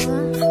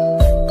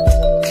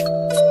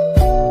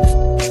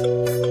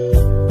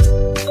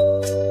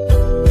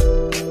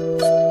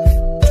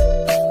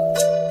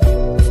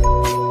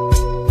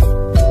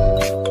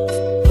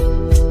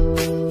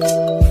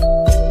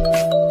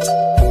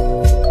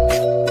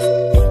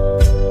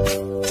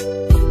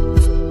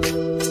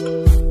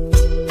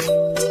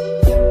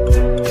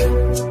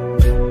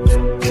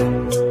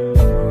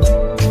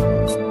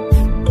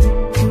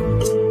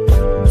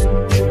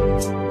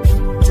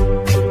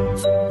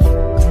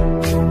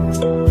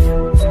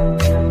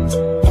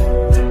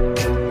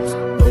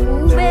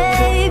 Oh,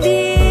 baby,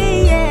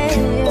 yeah.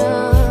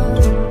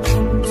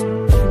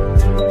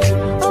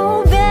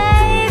 Oh,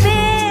 baby,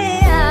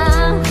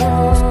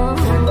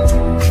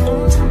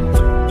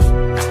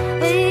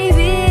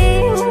 baby,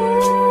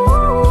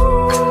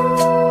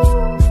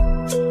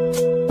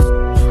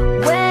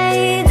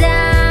 way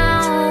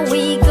down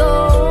we go.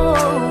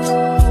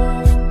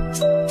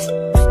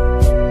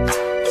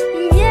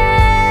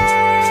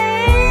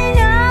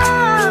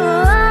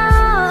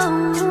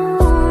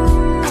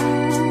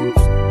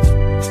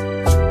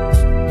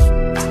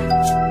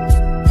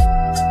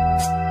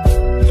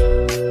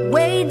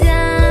 Way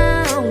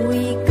down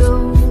we go,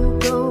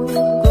 go,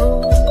 go,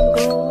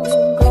 go,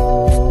 go.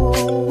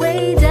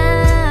 Way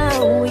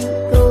down we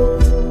go.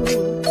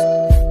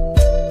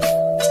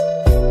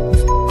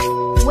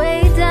 Way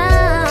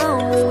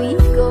down we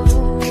go.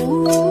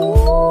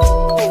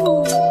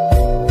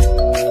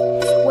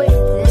 Way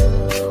down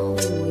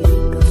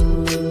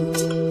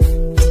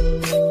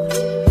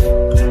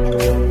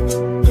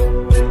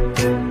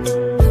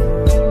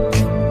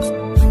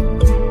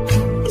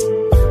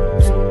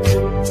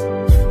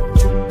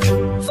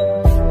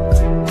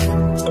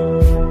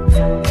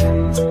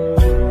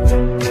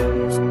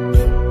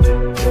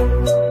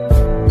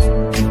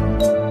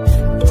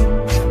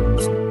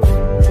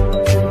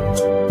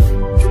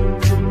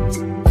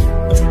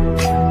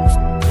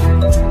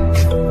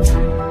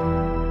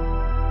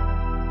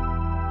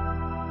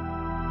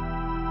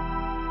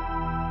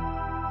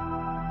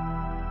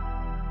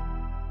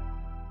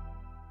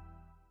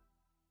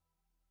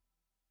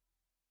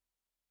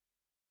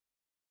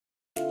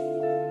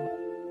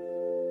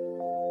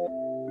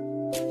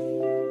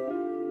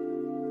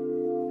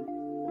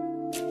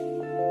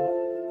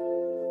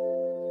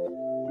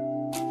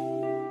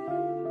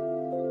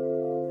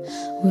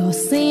We all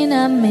seen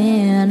a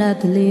man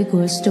at the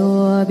liquor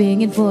store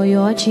begging for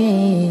your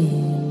chain.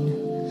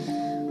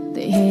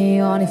 The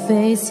hair on his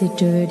face, his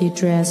dirty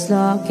dress,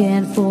 lock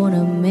and phone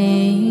a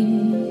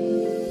man.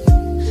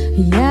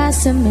 He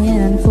asked a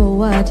man for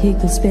what he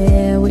could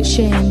spare with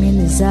shame in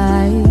his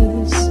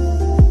eyes.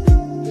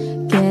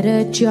 Get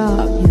a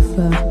job, you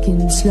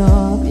fucking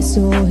slob, it's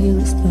all he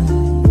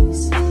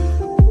replies.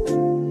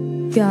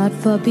 God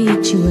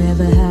forbid you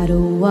ever had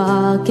to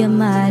walk a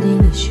mile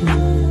in his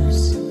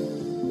shoes.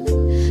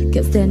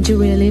 'Cause then you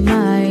really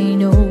might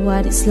know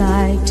what it's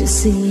like to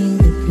sing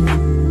the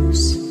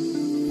blues.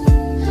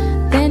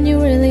 Then you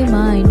really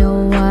might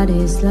know what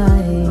it's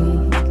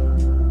like.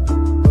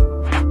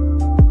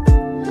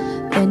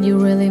 Then you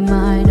really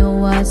might know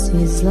what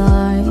it's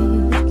like.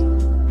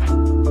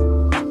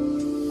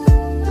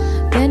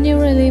 Then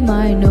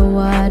might know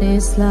what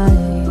it's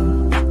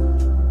like.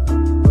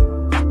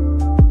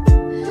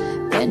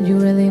 Then you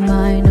really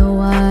might know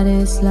what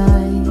it's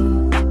like.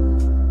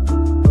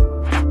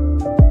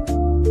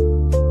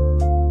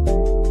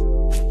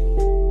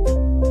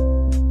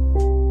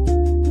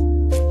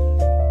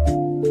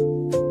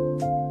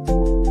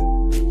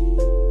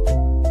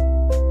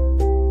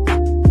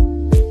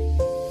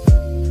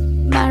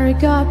 Mary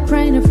got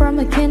pregnant from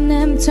a kid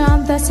named Tom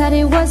that said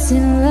he was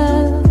in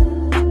love.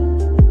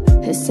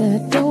 He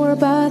said, don't worry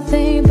about a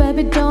thing,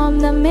 baby, don't,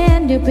 the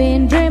man you've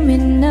been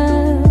dreaming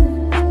of.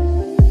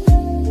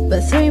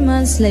 But 3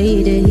 months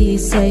later he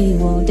said he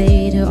won't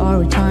date her or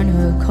return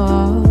her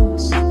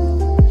calls.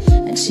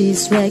 And she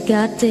swear,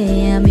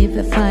 goddamn, if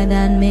I find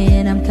that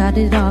man, I'm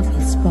cutting off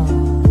his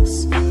balls.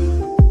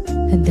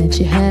 And then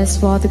she heads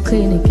for the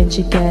clinic and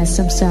she gets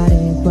some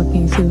started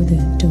walking through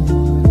the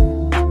door.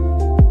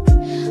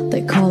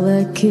 They call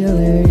her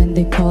killer and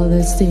they call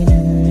her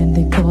sinner and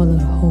they call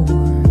her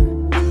whore.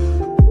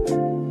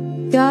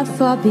 God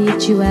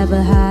forbid you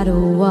ever had to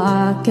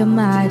walk a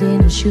mile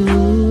in her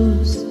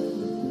shoes,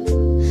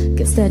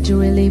 'cause that you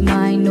really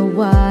might know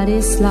what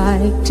it's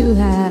like to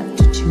have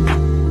to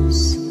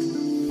choose.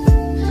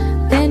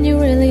 Then you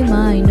really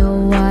might know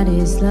what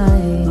it's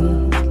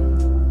like.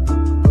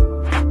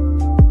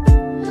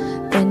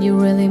 Then you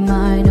really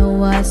might know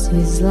what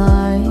it's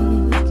like.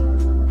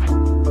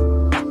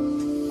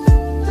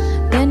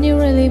 Then you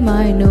really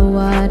might know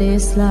what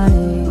it's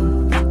like.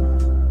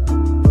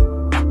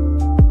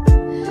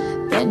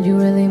 Then you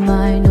really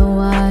might know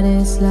what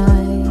it's like.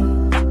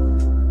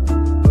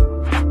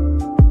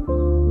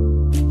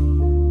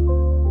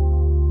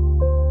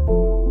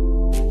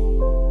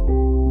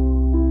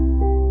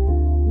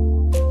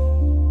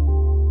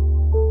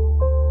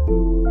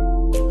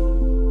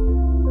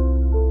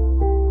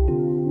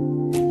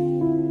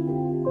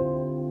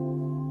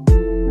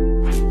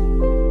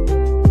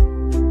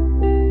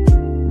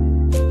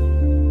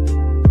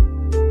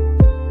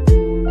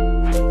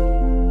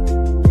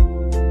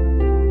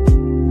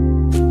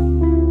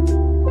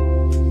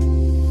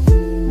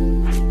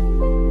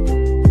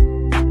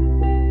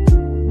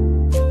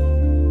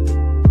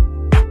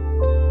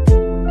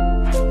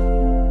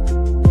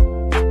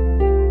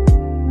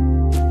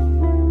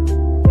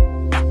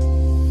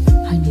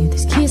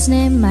 His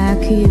name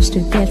Mark, he used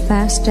to get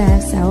fast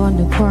stacks out on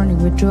the corner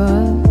with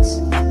drugs.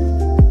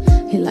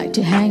 He liked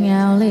to hang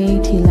out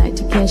late, he liked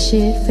to get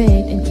shit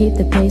faked and keep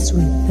the pace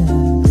with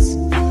thugs.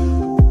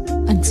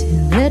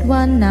 Until late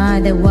one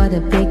night there was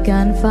a big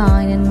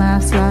gunfight and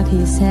Mark lost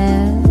his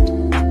head.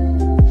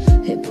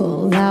 He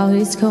pulled out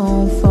his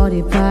Colt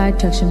 45,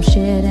 took some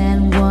shit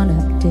and wound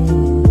up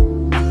dead.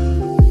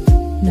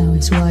 Now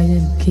his wife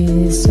and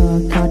kids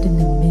are caught in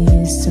the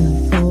midst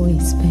of all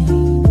his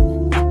pain.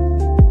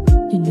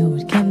 You know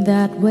it came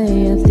that way,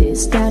 at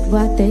least that's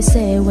what they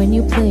say when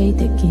you play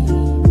the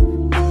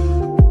game.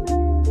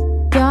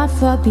 God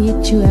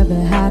forbid you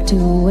ever had to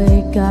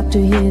wake up to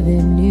hear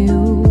the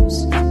news,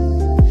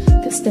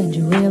 'cause then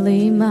you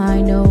really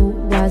might know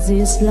what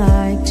it's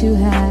like to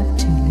have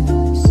to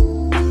lose.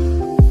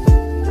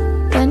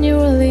 Then you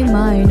really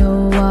might know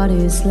what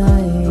it's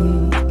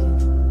like.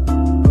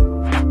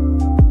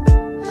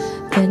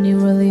 Then you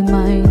really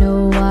might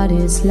know what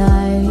it's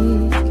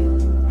like.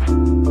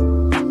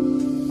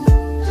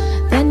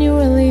 Then you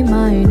really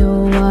might know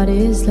what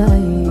it's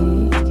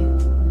like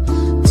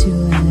to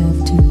have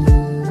to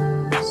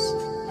lose.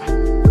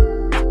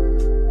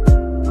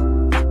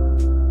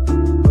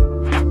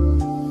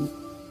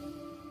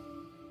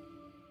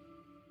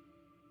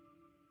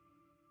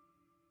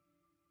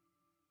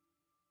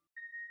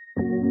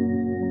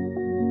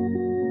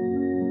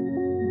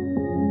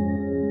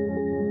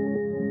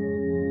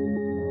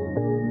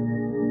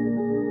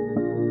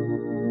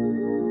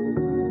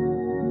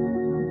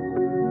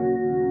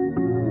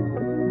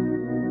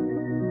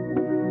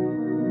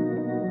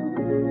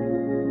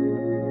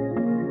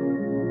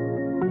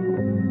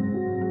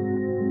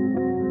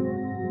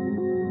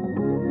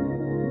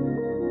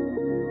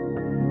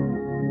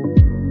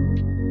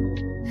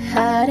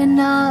 Had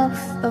enough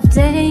of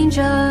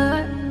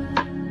danger.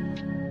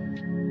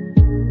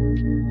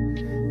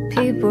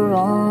 People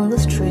on the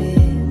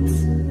streets,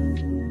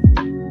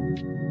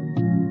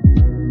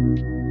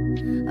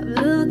 I'm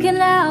looking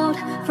out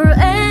for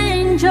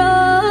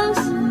angels.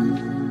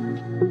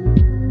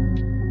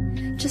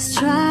 Just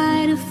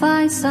try to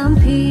find some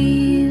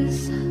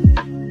peace.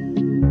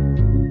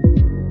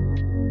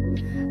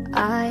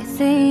 I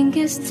think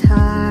it's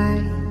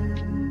time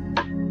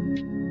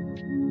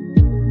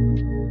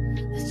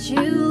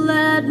you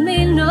let me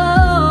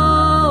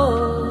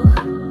know.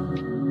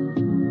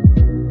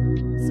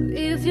 So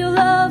if you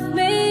love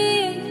me,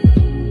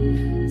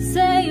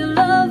 say you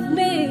love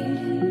me.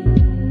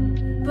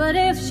 But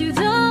if you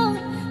don't,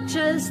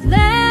 just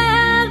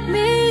let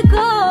me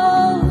go.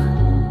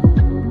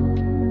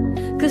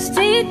 'Cause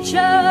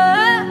teacher,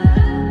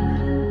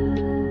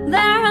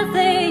 there are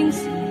things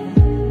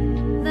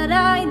that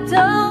I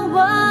don't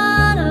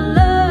wanna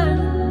learn.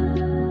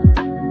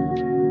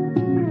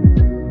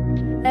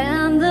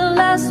 And the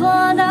last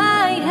one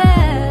I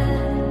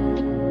had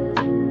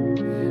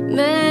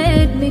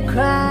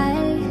cry.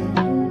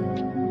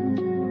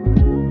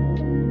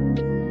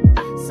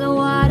 So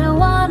I don't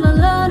wanna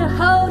learn to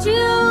hold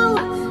you,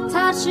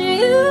 touch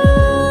you,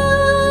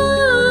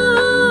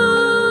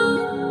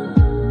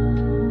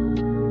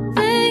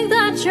 think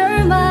that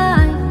you're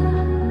mine,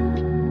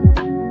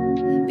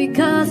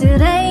 because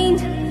it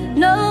ain't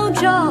no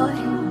joy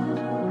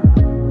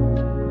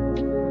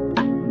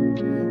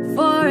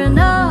for an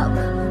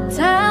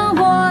uptown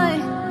boy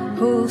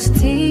whose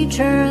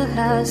teacher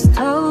has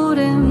told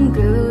him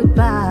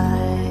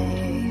goodbye,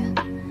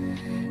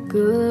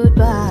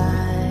 goodbye.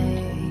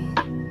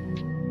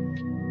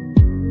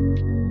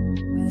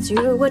 Once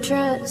you were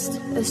just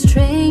a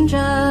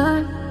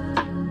stranger,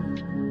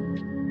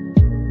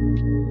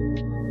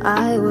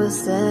 I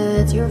was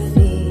at your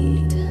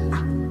feet.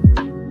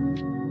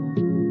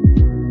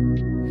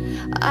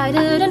 I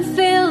didn't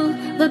feel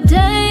the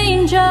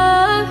danger.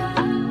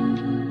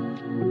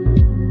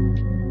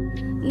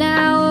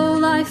 Now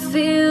I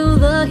feel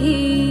the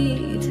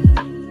heat.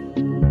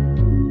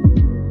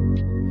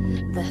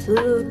 That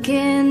look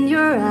in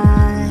your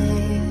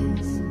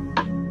eyes,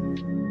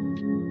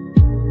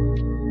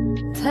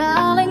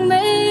 telling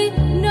me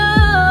no.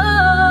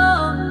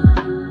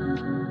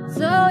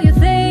 So you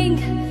think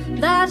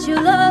that you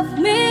love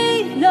me?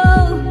 No,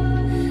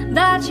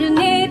 that you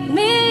need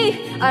me.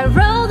 I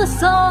wrote the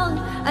song,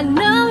 I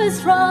know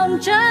it's wrong,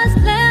 just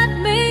let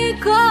me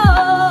go.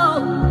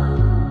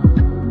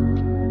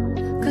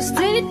 'Cause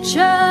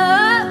teacher,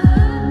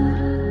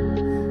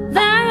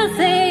 there are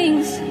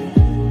things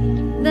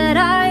that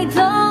I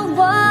don't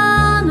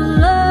want to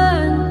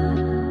learn.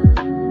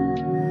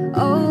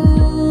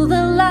 Oh,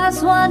 the last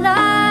one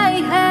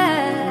I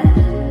had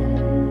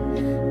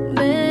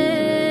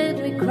made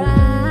me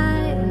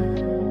cry.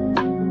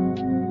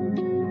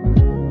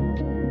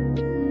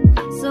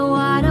 So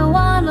I don't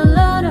want to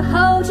learn to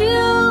hold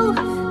you,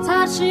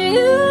 touch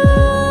you,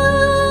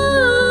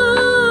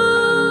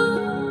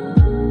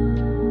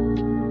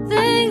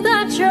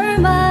 you're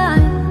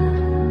mine,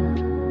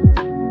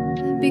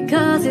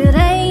 because it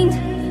ain't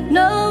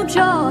no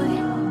joy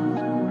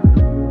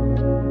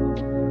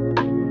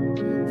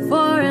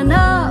for an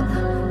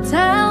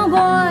uptown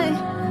boy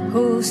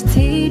whose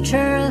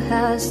teacher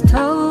has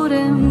told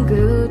him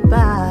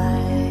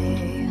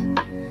goodbye,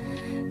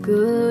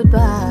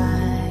 goodbye.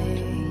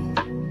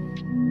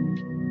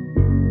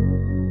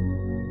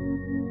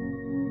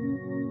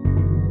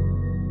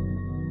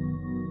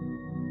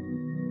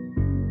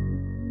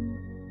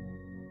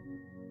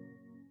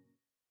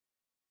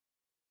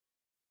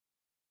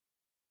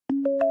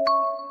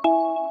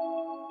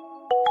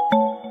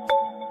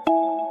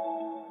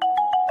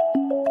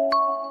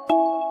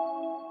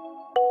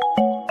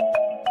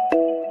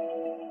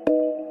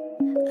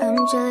 I'm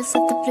jealous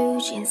of the blue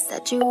jeans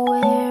that you're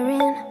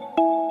wearing,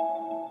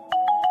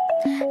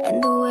 and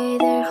the way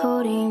they're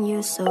holding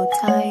you so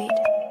tight.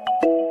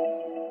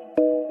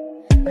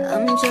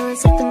 I'm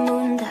jealous of the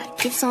moon that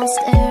keeps on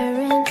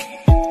staring,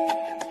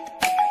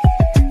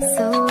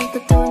 so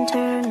the door and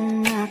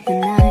turn up the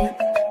night.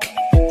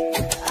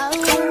 I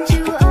want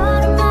you all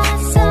to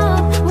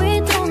myself, we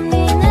don't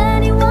need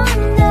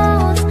anyone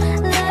else.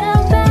 Let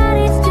our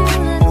bodies do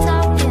the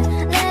talking,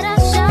 let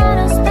our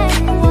shadows make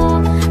the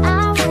wall. I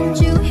want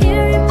you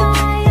here in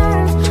my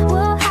arms,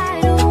 we'll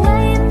hide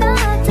away in the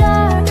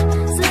dark.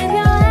 Slip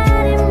your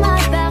head in my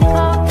back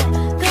pocket,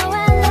 go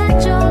and let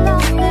your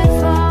love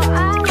fall.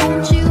 I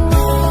want you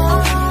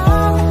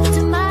all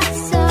to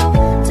myself,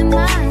 to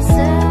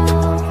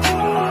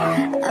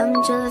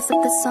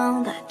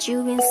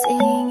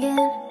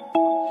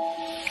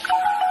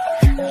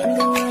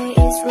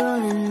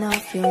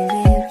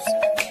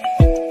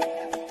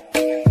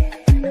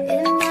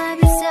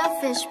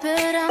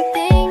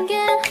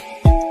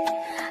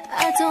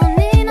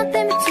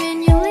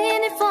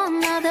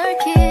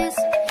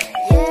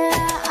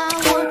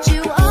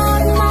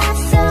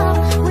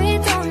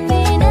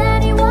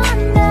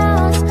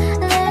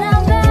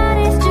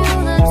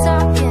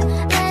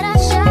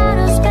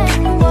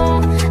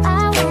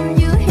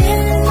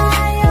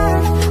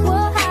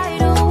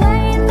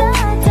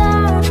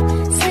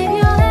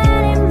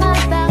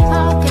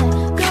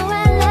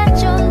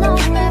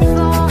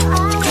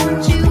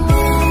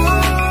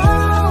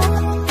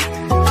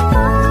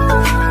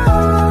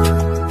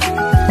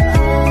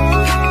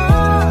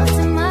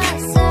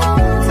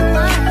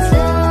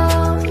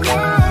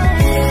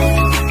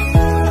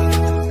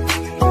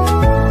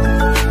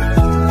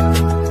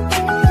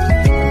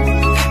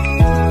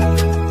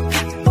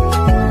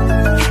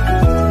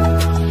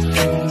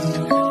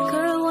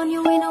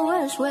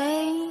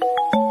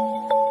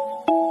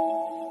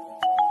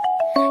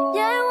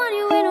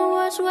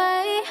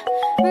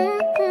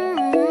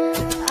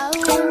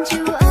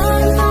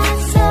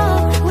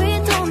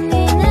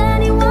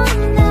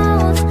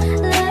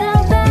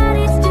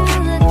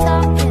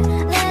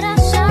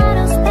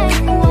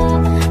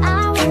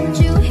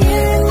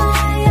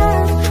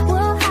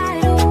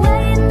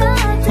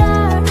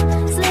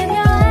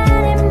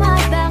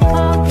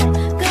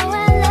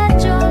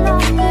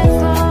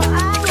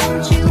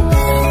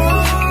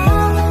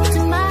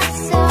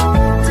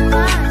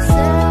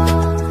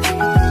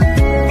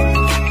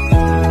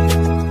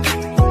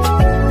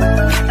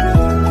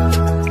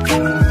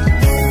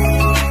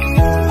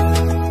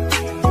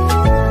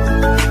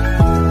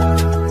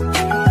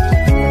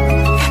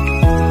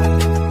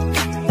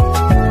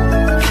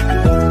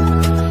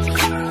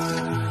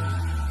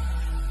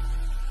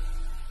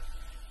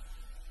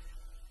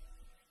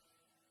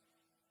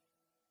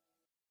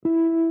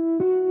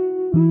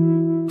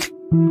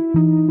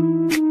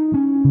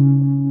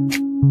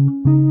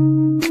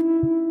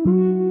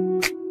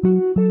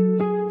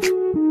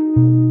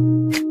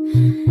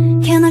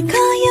Can I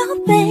call you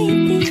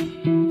baby?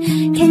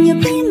 Can you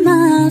be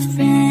my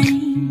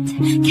friend?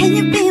 Can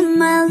you be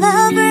my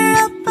lover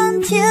up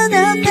until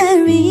the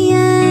very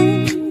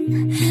end?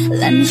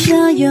 Let me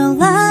show you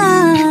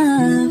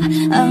love,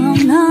 I'll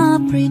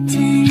not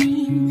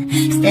pretend.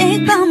 Stay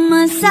by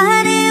my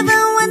side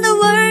even when the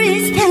world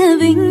is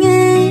caving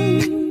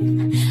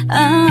in.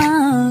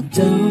 Oh,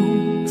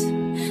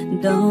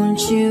 don't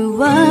you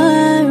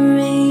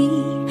worry,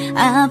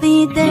 I'll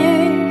be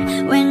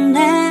there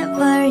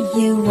whenever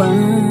you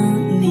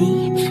want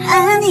me.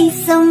 I need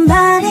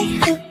somebody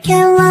who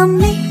can love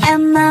me at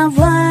my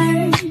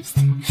worst.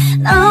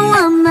 No,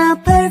 I'm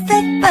not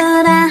perfect,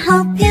 but I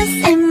hope you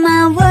see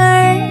my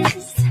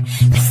worst.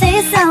 'Cause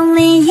it's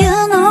only you,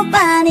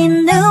 nobody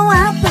knew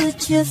I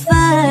put you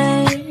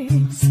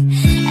first.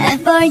 And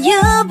for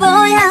you,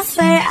 boy, I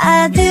swear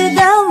I do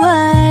the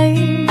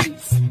worst.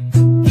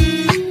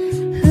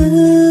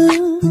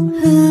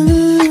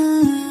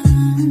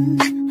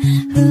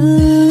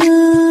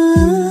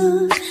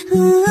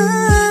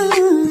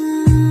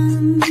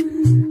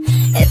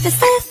 If it's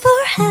set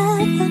for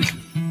heaven,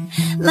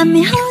 let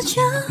me hold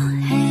your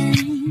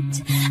hand.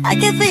 I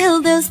can feel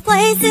those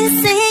places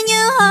in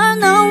your heart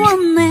no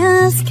one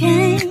else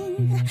can.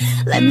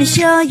 Let me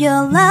show you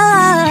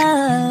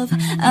love,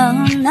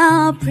 I'll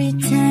not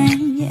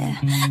pretend, yeah.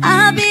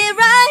 I'll be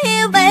right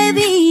here,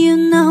 baby, you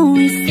know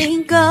it's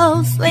sink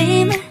or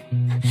swim.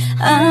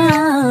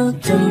 Oh,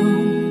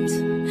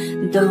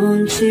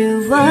 don't you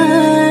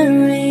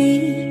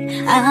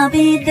worry, I'll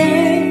be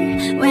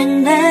there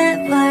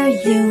whenever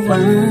you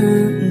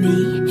want me.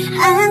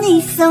 I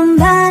need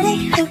somebody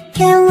who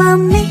can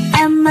love me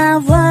at my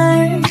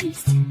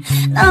worst.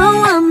 No,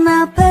 I'm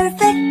not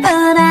perfect,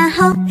 but I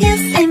hope you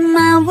see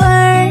my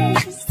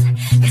worst.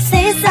 'Cause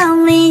it's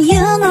only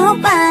you,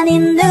 nobody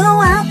knew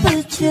I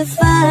put you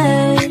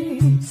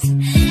first.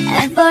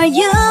 And for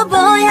you,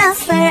 boy, I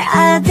swear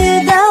I do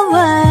the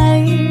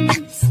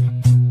worst.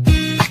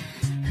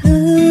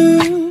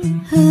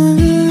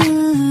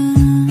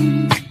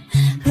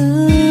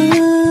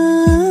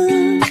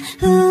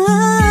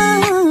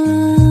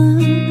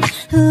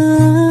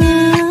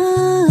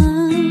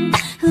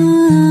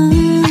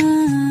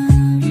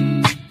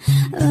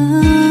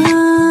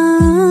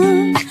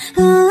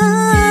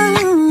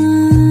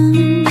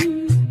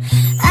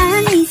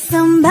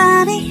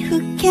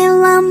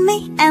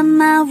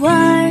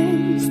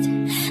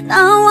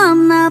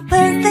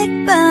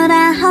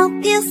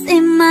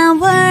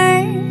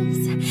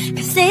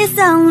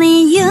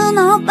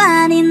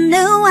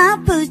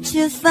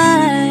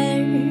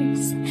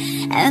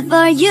 And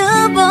for you,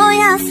 boy,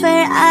 I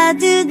swear I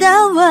do the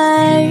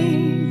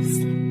worst.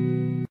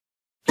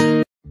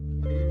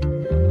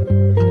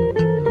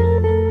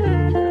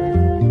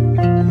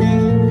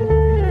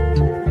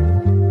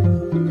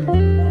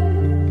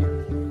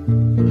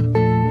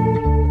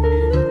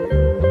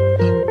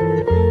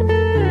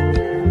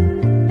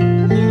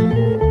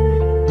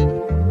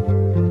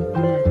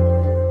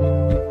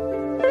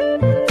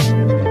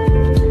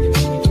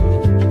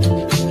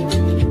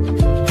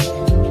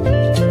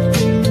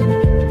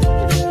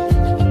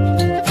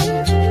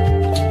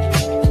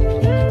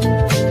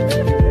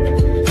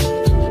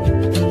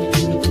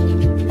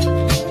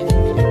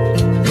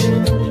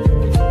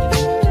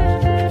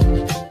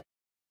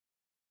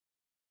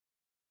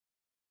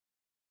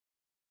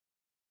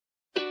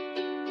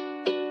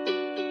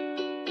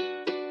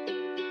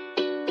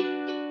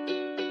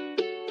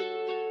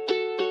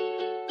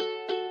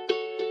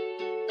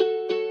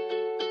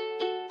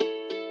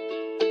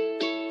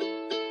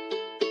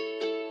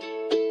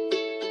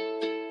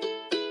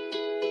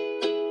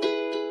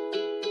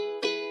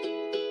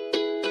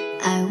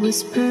 I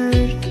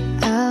whispered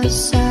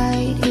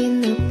outside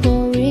in the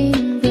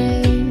pouring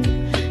rain,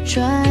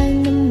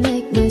 trying to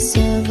make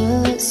myself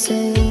a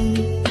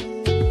sane.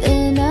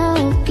 Then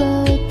I'll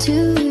flow to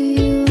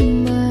you,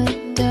 my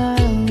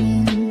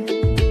darling,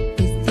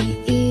 with the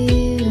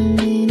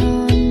evening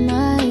on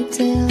my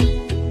tail.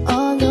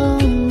 Although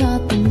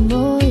not the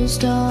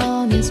most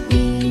honest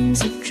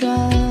means of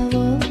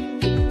travel,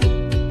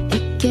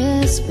 it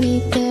gets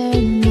me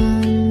there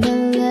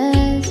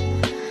nonetheless.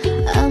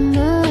 I'm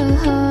a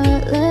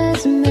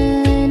heartless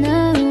man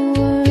at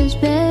worst,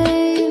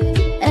 babe,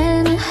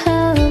 and a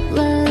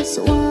helpless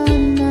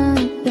one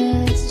at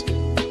best.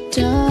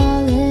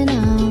 Darling,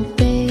 I'll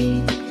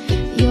bathe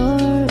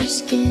your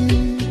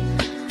skin,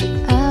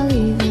 I'll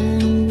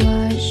even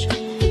wash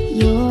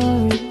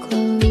your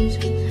clothes.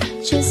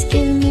 Just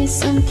give me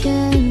some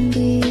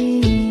candy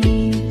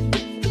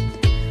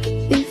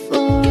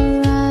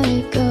before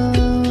I go.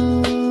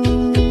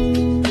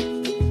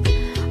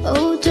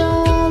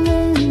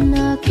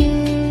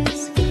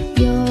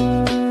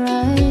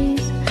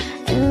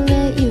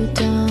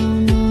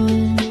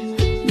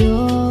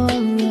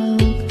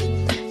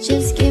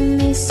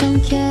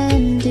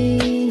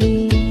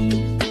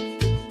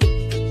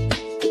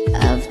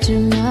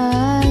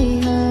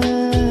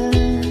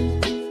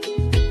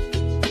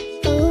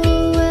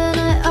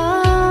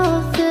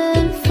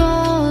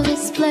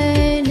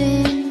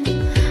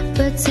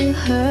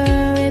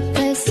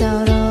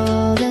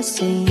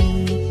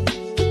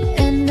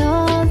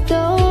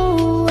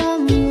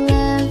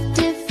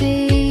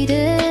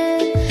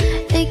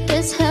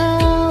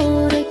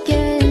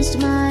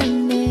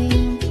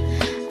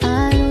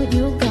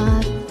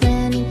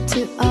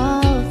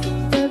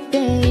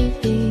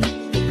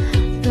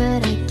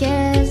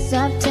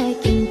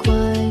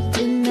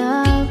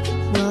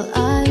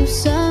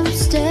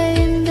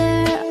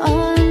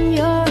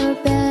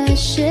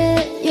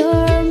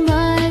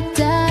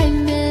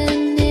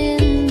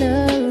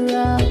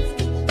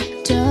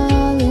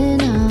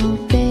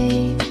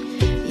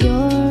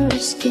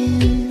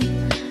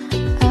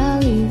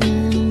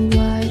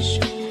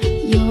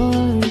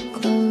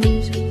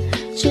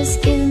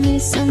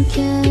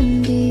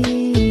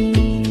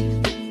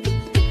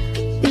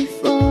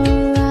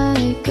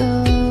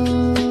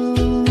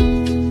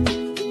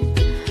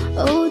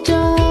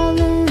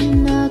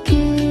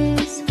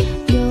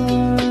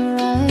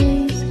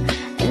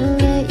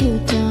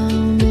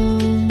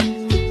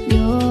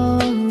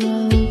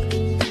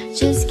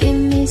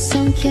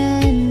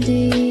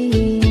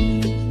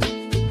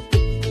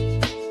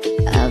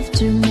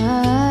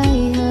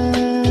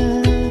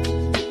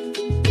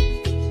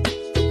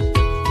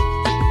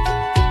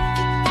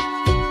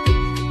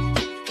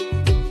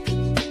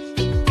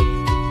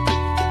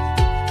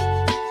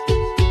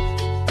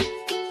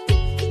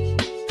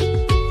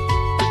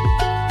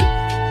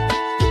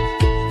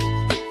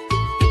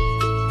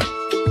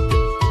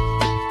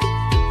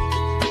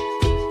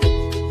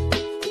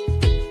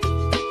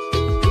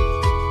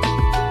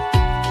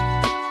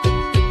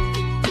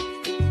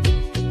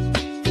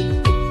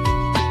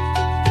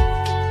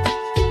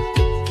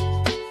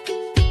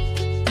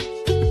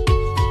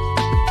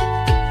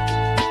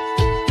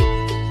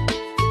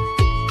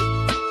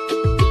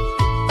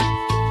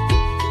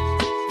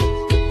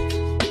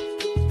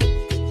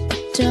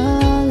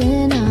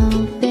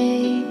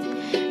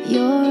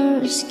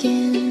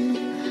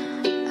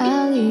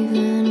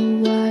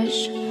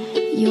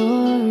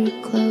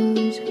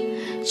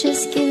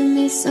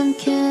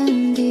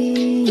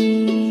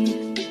 candy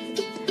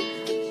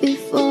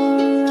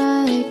before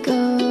I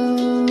go.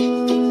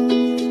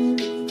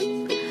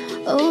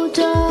 Oh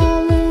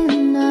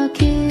darling, I'll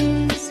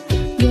kiss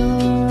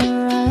your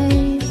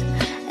eyes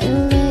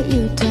and let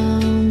you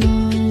down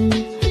on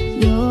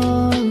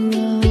your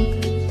rug.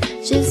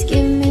 Just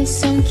give me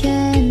some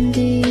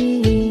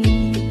candy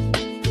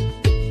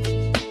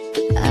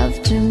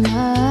after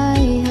my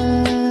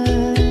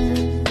hug.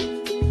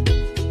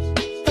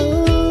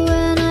 Oh,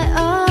 and I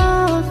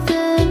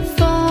often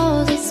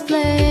fall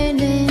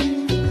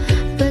explaining,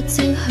 but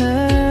to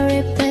her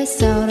it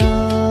plays out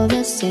all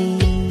the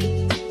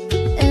same.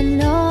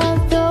 And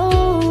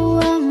although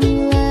I'm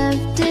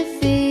left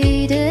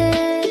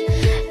defeated,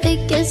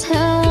 it gets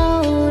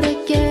held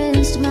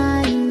against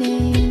my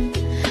name.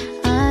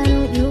 I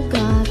know you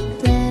got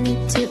plenty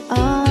to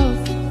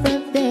offer,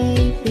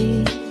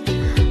 baby,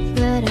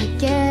 but I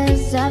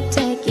guess I've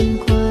taken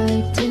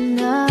quite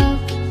enough.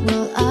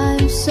 Well,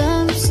 I'm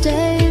some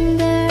staying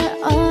there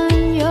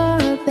on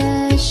your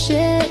bed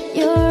sheet.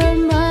 You're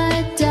my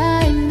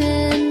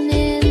diamond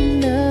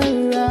in the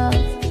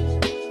rough.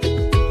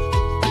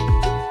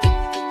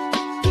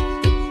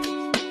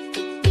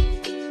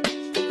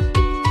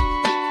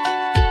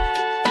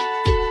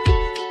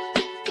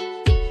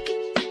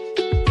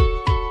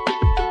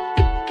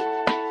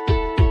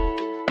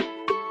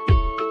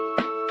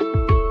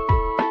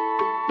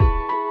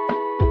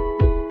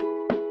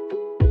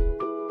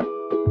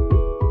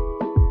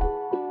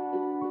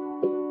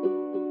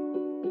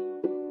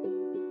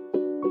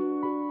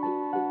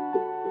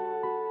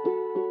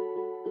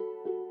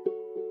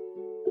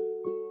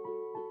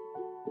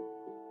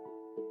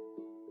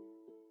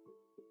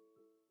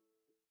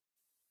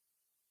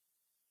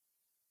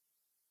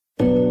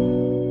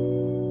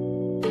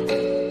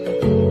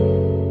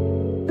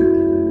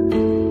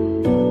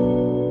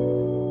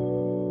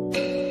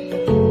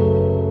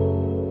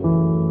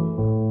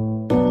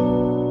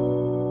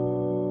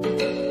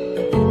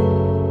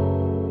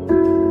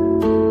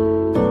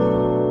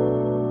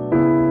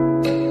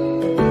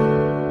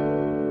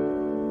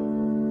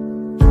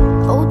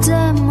 Oh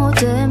damn, oh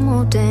damn,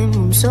 oh damn,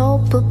 I'm so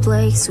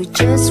perplexed with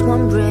just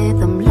one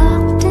breath I'm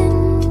locked in.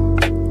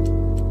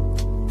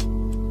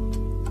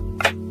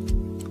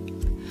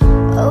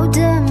 Oh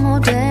damn, oh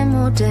damn,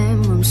 oh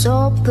damn, I'm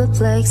so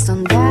perplexed,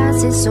 and that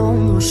is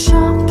almost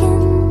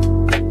shocking.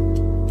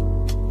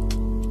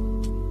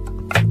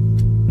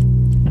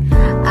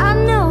 I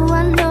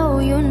know,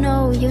 you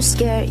know, you're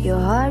scared, your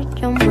heart,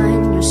 your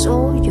mind, your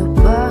soul, your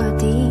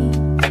body.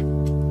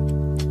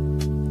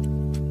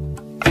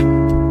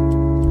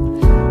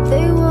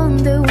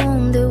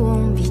 They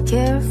won't be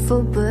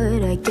careful,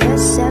 but I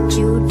guess that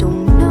you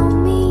don't know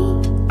me.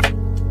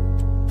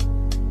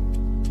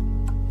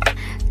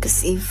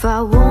 'Cause if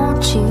I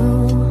want you,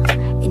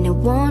 and I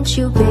want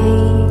you,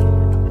 babe,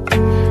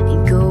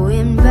 and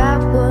going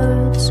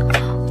backwards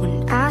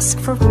wouldn't ask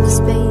for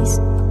space.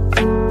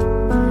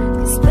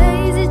 'Cause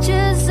space is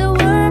just a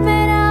word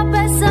made up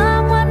by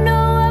someone who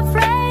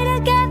afraid to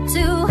get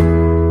too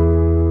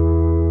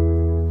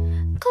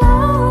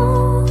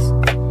close.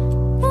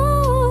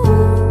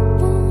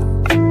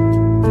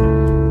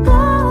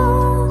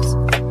 Close.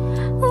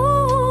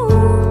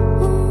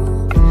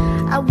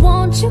 I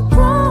want you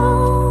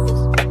close.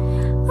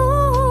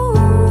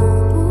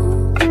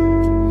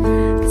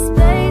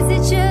 Space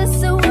is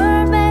just a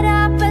word made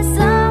up by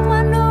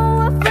someone who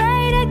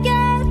afraid to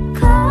get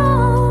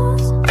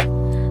close.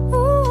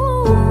 Oh,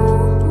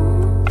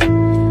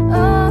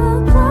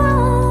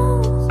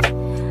 close.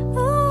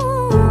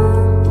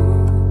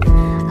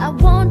 I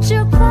want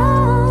you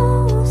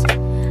close.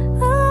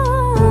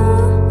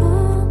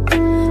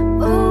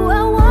 Oh,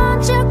 I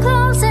want you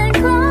close and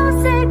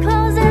close and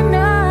close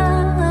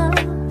enough.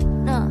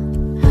 No.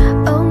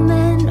 Oh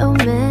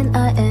man,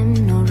 I am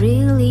not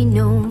really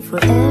known for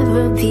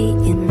ever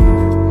being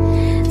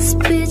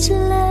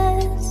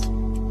speechless.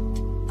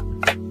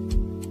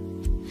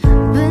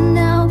 But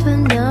now,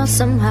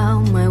 somehow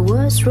my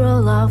words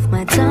roll off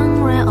my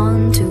tongue right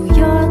onto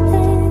your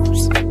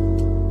lips.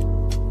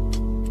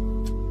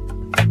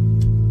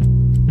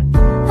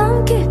 I'm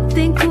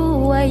keeping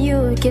cool while you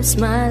keep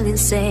smiling,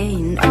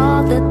 saying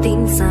all the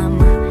things I'm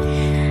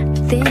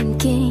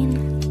thinking.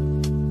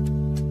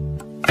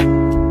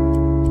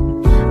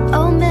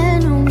 Oh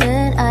man,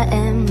 I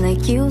am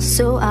like you,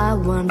 so I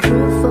want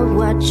proof of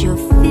what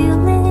you're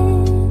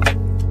feeling.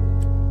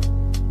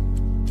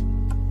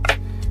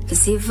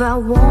 'Cause if I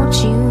want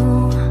you,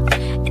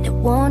 and I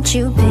want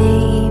you,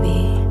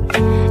 baby,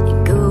 and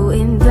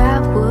going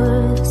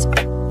backwards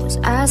was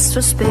ask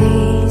for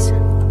space.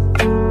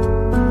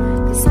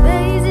 'Cause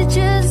space is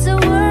just a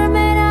word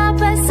made up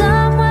by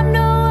someone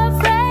who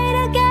afraid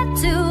to get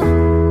too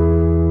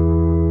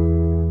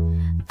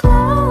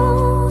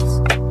close.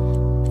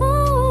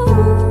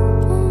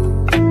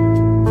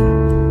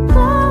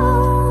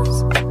 Close.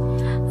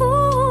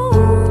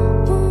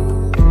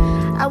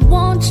 I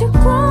want you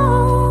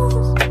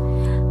close.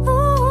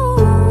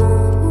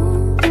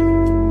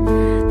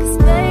 'Cause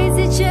space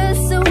is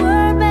just a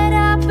word made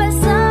up by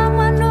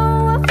someone who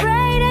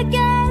afraid to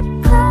get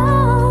close.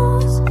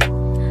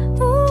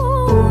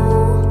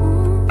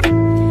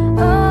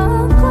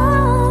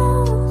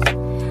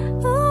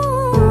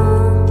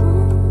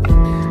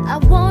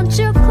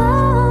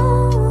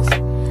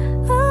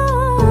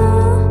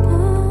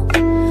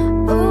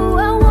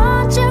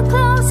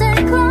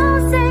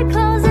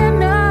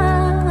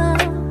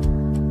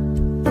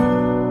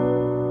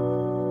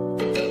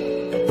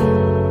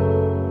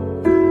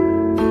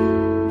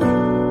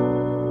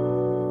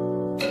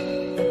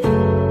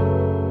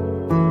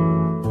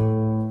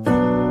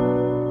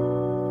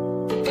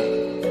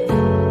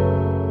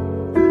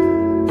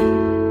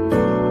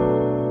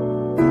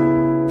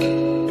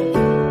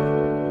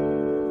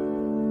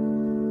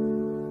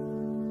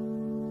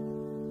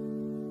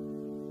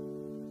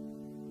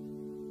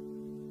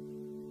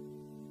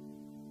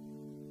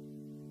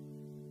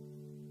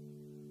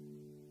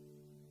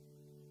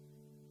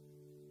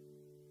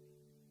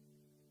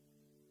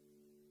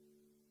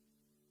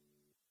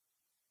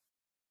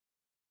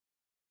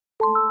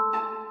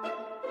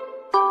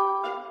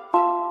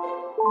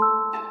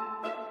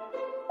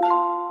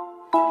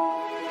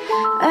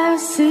 I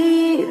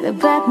see the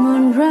bad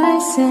moon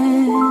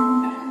rising.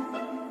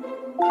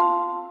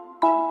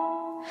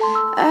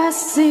 I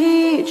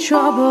see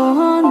trouble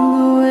on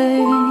the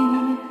way.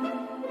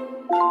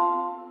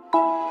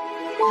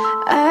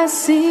 I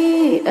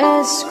see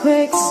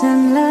earthquakes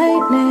and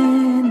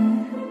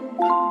lightning.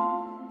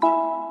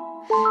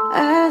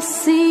 I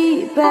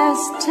see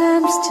best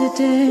times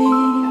today.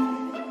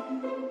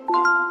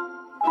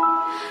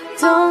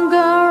 Don't go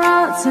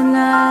out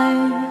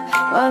tonight,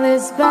 well,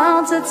 it's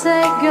bound to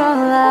take your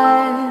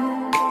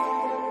life.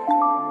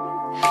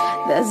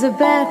 There's a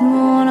bad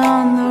moon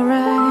on the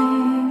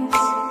rise.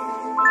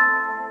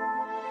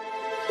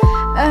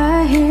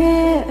 I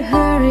hear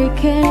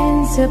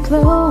hurricanes are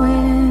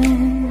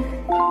blowing.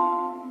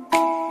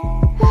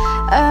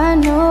 I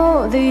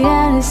know the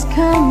end is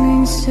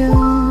coming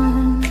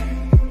soon.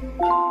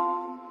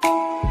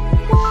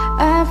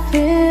 I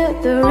feel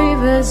the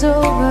rivers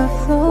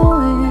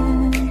overflowing.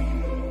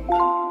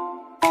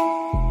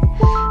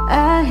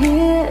 I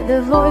hear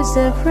the voice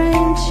of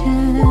range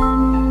and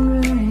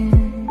ruin.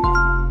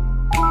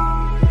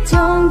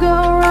 Don't go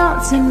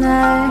out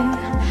tonight,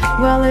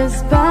 well,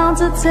 it's bound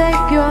to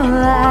take your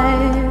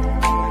life.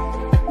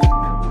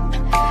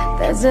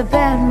 There's a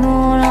bad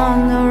moon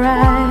on the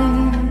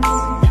rise.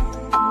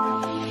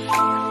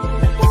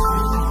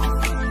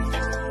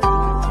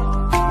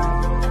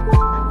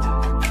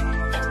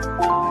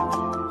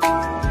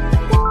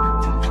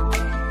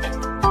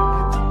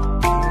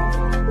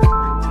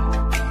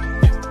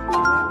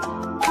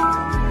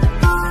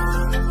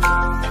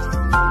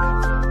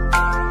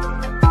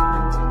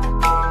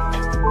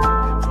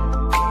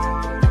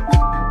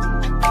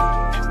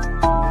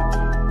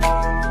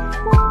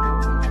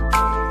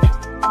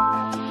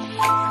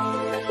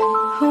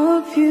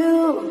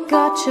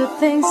 Your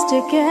things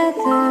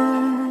together.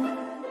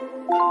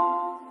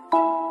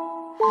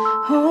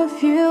 Hope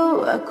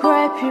you are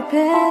quite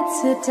prepared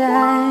to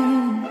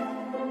die.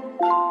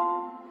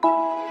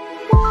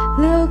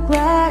 Look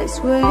like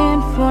we're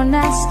in for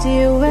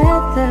nasty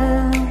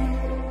weather.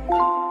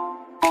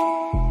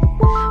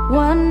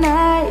 One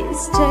night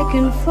is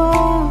taken for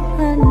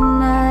a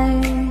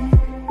night.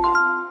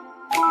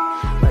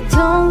 But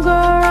don't go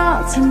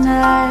out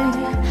tonight,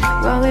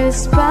 well,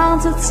 it's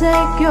bound to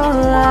take your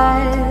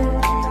life.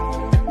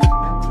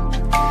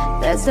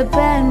 There's a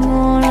bad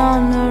moon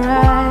on the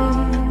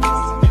rise.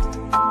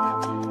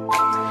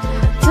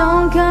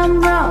 Don't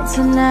come out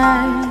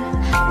tonight,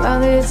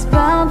 well, it's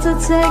bound to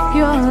take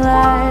your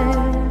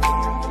life.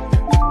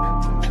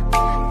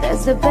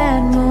 There's a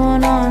bad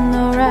moon on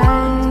the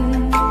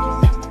rise.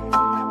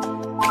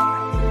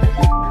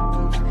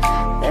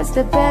 There's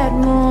the bad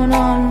moon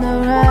on the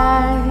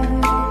rise.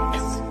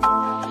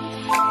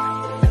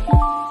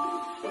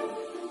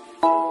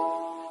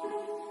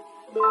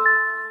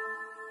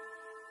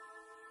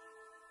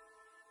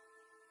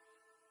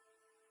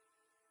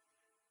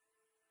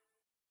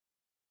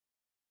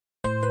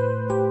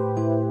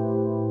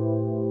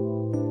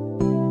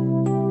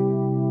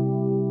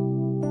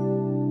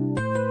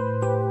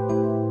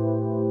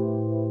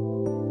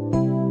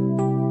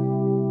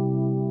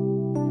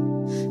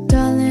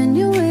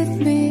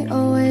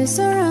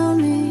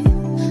 Around me,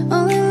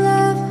 only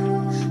love,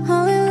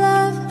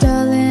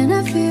 darling,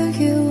 I feel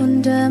you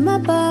under my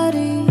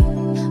body.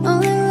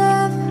 Only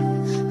love,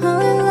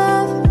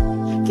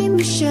 give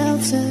me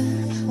shelter,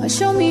 or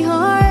show me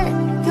heart.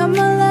 Come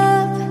on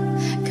love,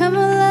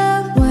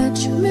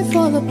 watch me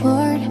fall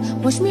apart,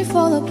 watch me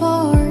fall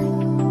apart.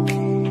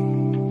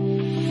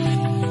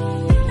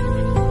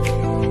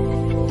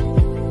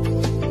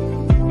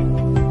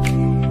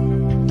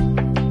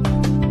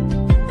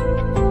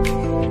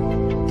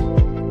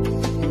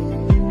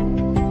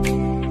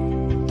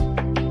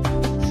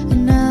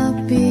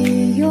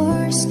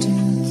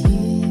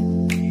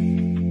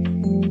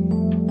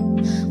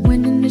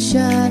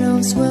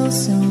 Shadows will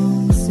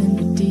songs in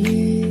the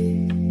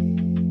deep.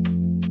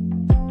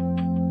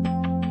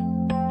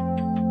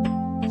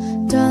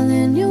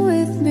 Darling, you're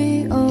with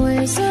me,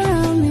 always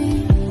around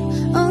me.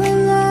 Only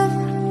love,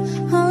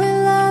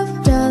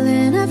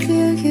 darling, I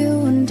feel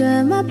you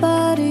under my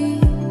body.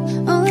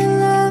 Only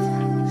love,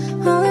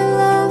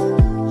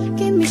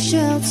 give me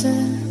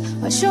shelter,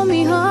 or show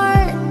me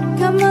heart.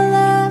 Come on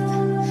love,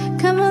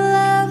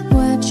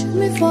 watch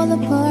me fall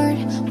apart,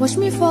 watch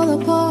me fall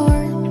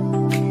apart.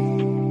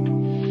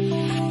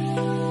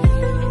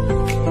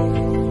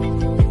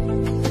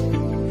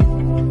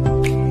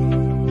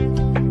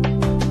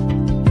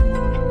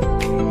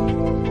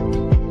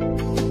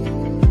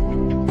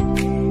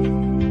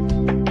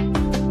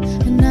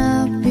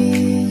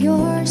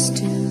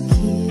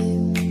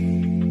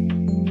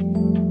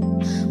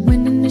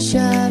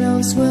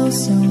 Shadows will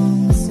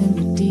songs in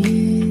the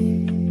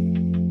deep.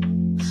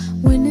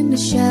 When in the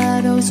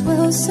shadows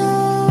will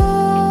song.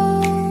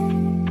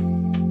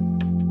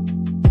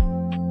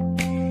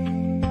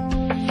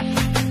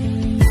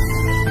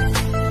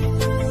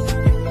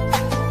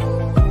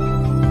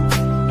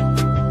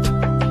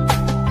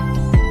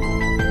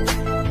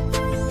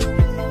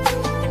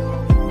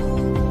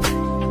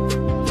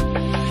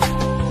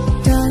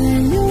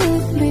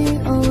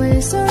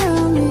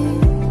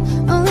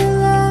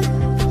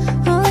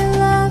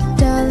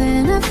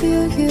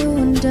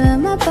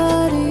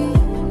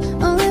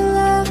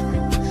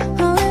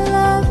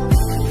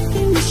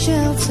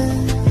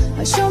 shelter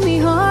or show me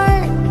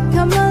heart.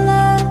 Come my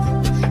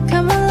love,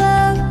 come my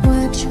love.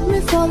 Watch me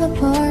fall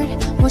apart,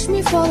 watch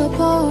me fall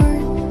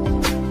apart.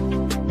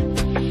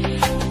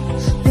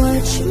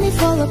 Watch me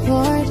fall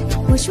apart,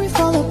 watch me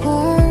fall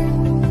apart.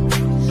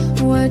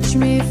 Watch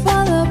me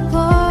fall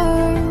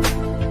apart.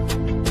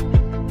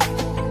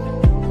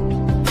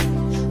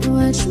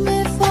 Watch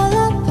me fall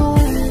apart.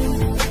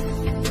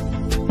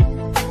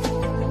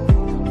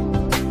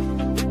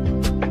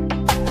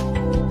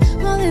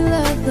 Only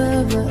love,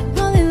 lover,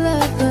 only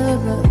love,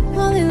 lover,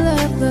 only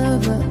love,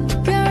 lover.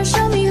 Girl,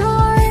 show me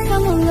heart.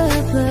 Come on,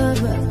 love,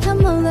 lover,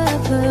 come on,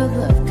 love,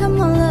 lover,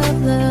 come on,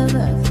 love,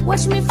 lover.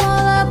 Watch me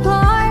fall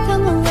apart.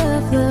 Come on,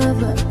 love,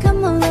 lover,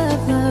 come on,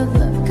 love,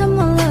 lover, come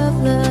on,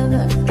 love,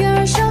 lover.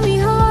 Girl, show me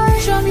heart.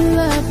 Show me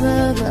love,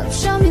 lover,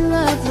 show me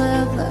love,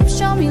 lover,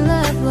 show me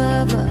love,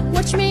 lover.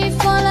 Watch me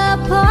fall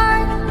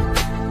apart.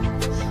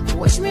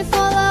 Watch me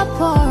fall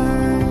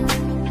apart.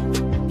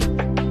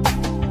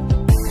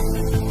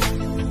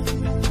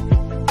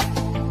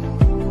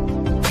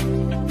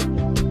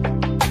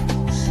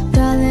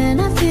 Darling,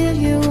 I feel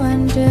you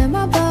under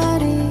my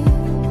body.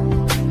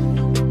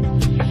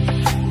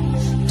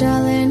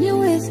 Darling, you're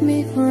with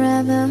me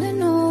forever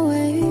and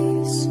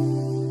always.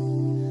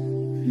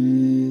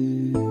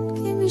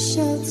 Give me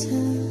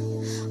shelter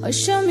or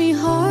show me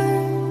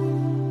heart.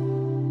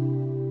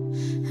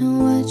 And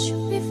watch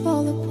me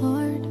fall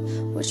apart,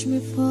 watch me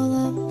fall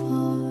apart.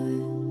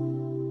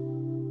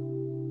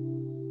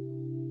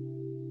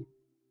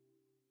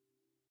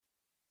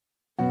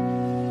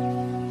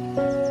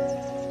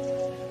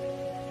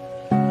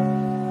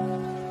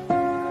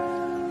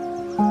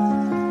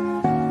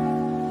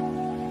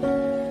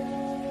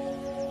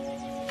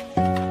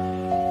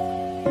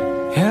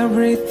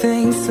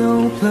 Everything's so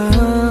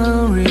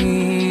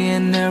blurry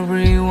and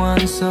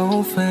everyone's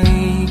so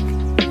fake,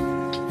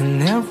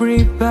 and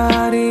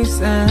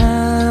everybody's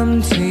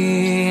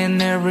empty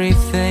and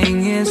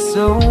everything is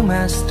so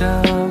messed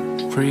up.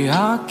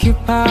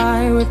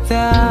 Preoccupied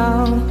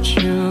without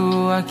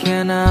you, I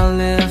cannot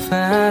live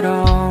at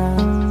all.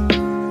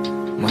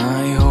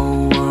 My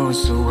whole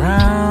world's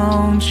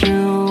around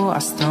you, I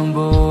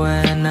stumble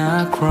and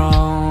I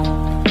crawl.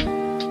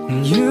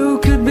 And you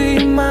could be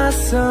my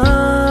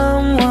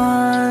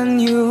someone,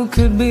 you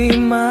could be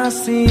my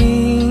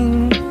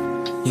scene.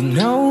 You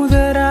know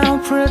that I'll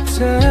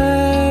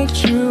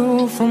protect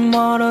you from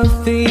all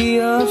of the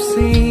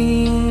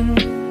obscene.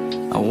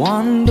 I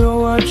wonder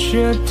what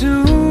you're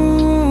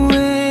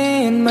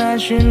doing,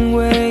 imagine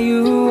where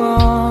you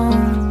are.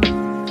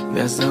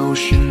 There's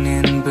ocean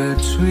in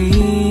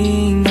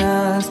between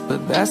us,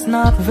 but that's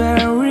not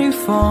very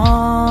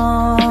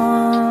far.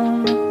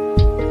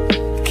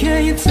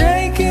 Can you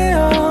take it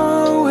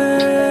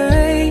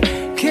away?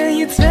 Can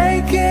you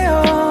take it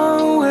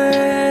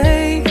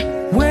away?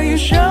 Where you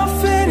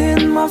shove it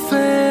in my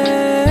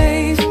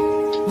face,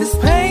 this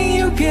pain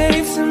you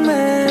gave to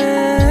me.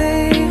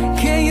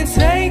 Can you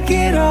take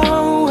it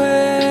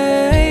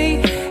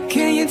away?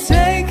 Can you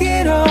take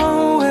it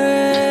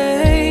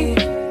away?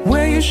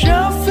 Where you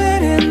shove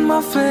it in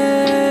my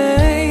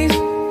face.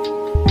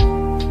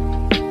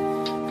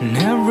 And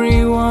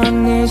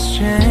everyone is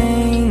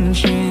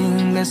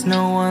changing, there's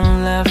no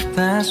one left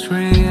that's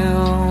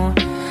real.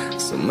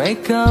 So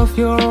make up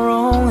your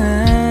own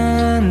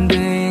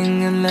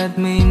ending and let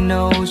me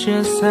know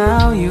just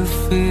how you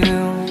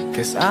feel.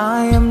 'Cause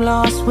I am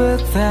lost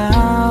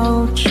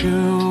without you,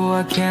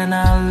 I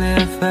cannot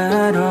live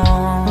at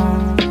all.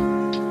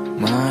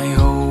 My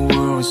whole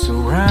world's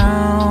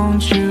around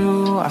you,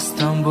 I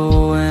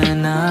stumble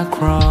and I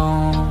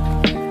crawl.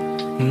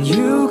 And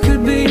you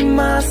could be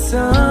my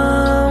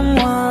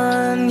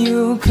someone,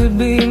 you could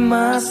be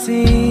my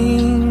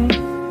scene.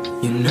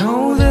 You know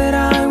that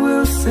I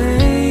will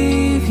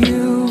save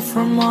you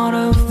from all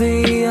of the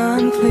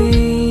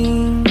unclean.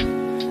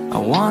 I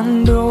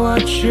wonder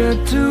what you're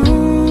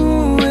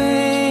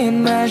doing,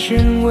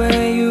 imagine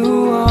where you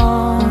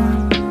are.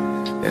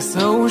 There's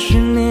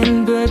ocean in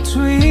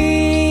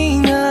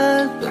between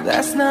us, but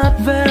that's not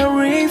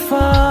very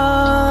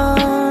far.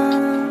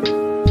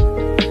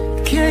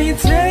 Can you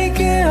take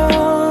it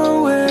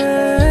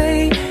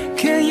away?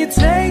 Can you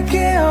take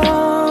it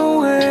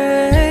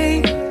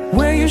away?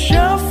 Where you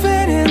shove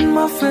it in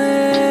my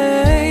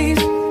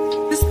face,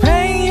 this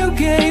pain you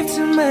gave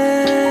to me.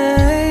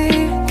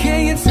 Can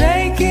you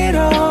take it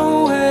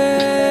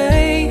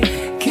away?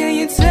 Can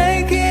you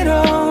take it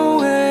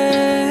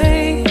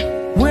away?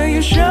 Where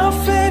you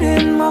shove it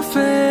in my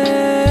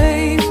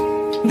face,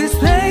 this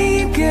pain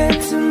you gave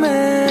to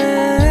me.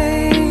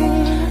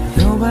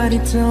 Nobody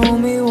told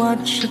me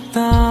what you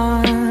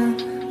thought,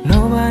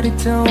 nobody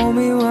told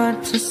me what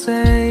to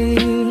say.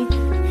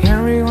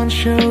 Everyone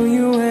show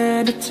you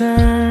where to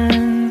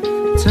turn,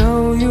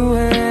 told you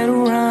where to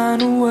run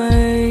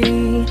away.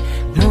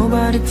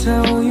 Nobody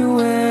told you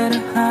where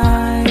to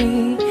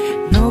hide,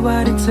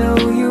 nobody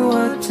told you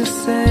what to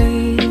say.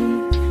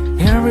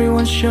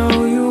 Everyone show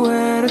you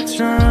where to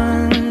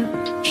turn,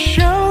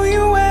 show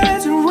you where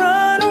to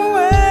run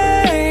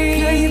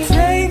away. Can you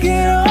take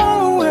it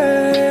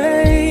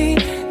away?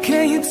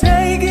 Can you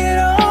take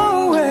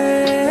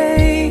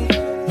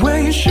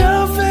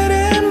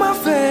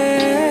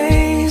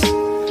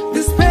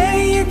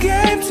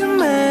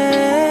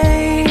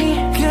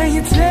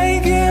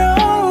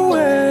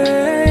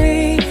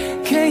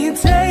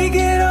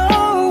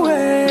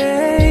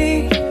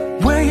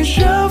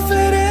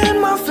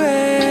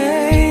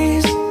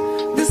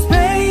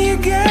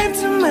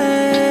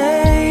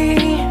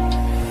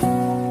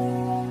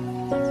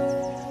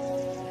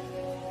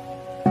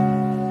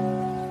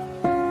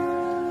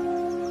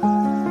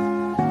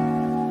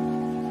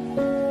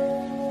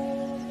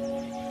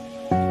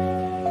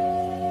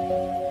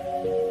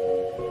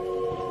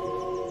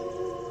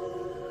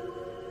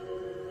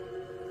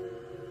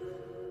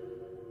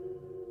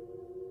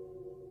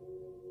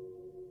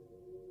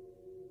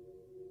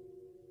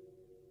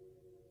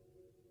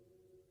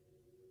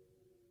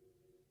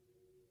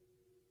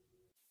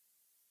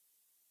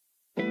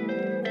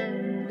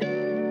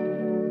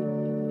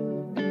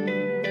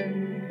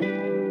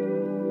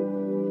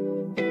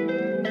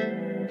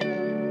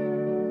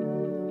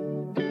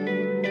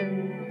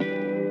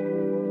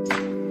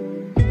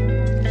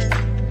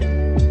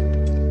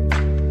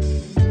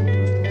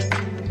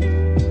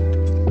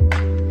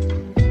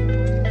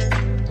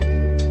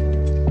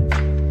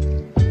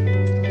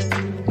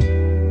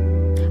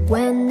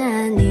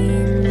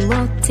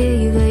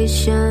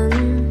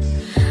motivation.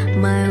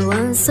 My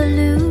one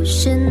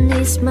solution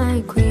is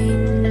my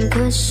queen,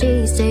 'cause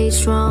she stays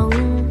strong.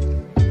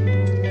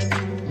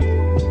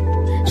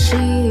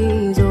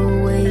 She's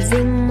always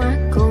in my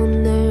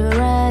corner,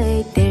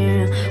 right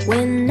there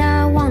when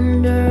I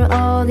wonder.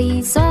 All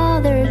these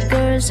other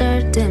girls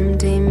are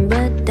tempting,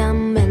 but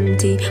I'm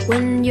empty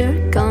when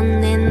you're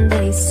gone. And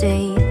they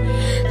say,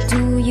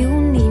 do you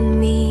need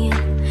me?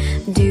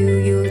 Do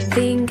you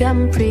think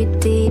I'm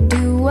pretty?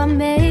 Do I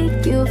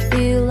make you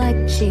feel like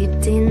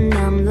cheating?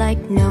 I'm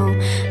like, no,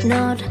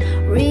 not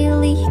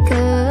really,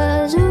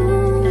 'cause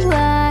ooh,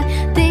 I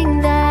think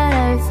that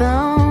I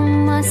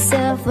found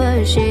myself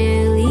a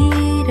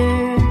cheerleader.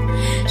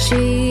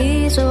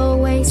 She's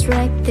always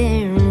right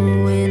there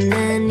when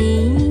I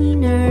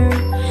need her.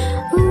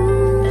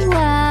 Ooh,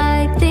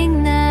 I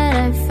think that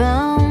I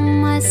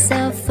found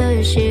myself a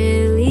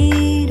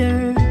cheerleader.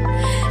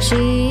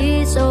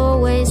 She's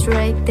always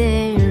right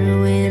there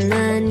when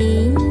I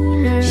need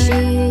her.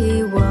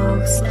 She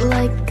walks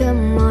like a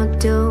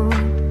model.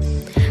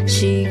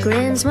 She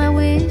grants my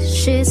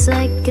wishes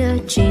like a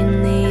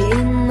genie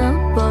in a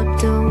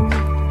bottle.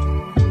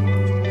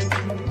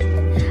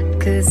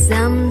 'Cause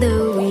I'm the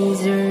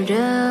wizard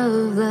of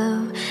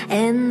love,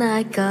 and I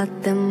got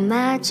the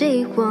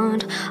magic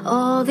wand.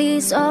 All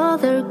these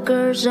other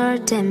girls are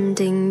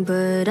tempting,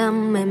 but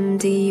I'm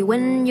empty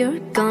when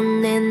you're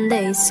gone. And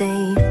they say,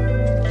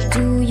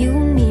 do you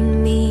need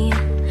me?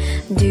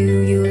 Do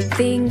you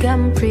think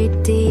I'm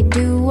pretty?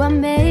 Do I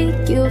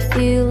make you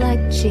feel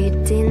like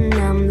cheating?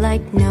 I'm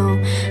like, no,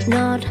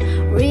 not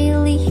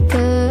really,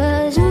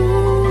 'cause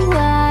ooh,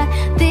 I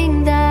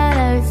think that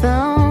I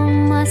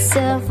found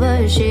myself a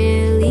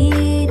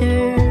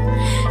cheerleader.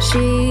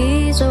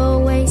 She's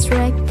always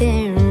right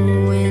there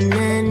when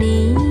I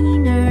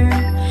need her.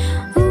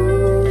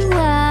 Ooh,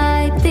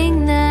 I think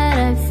that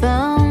I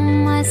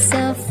found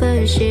myself a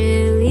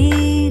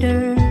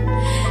cheerleader.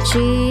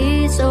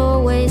 She's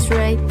always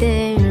right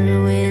there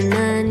when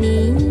I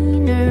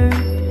need her.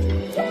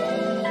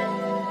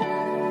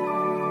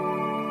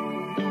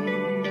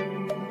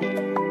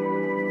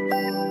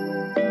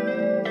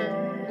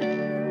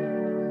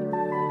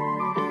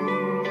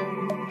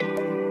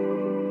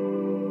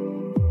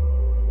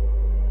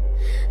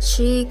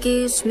 She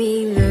gives me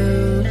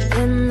love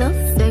and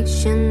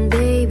affection,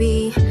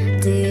 baby.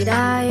 Did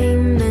I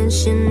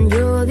mention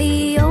you're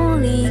the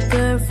only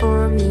girl for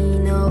me?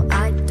 No,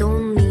 I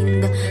don't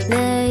mean the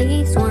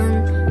next one.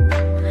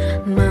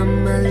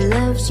 Mama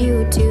loves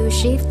you too.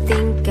 She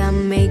think I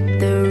make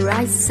the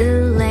right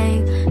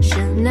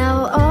selection. Now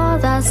all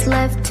that's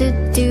left to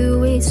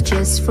do is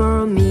just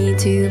for me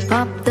to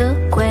pop the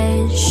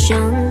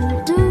question.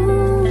 Do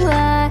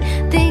I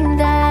think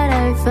that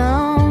I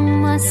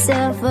found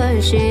myself a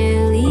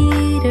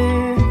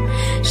cheerleader?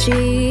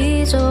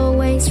 She's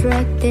always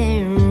right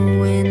there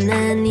when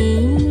I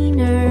need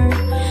her.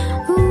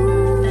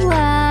 Ooh,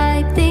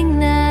 I think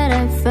that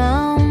I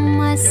found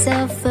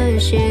myself a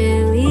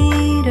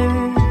cheerleader.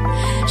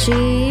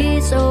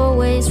 She's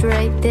always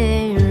right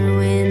there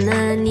when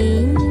I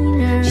need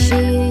her.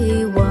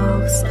 She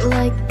walks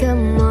like a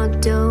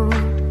model.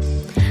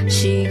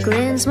 She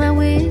grants my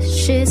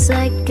wishes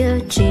like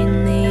a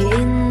genie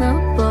in a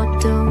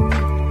bottle.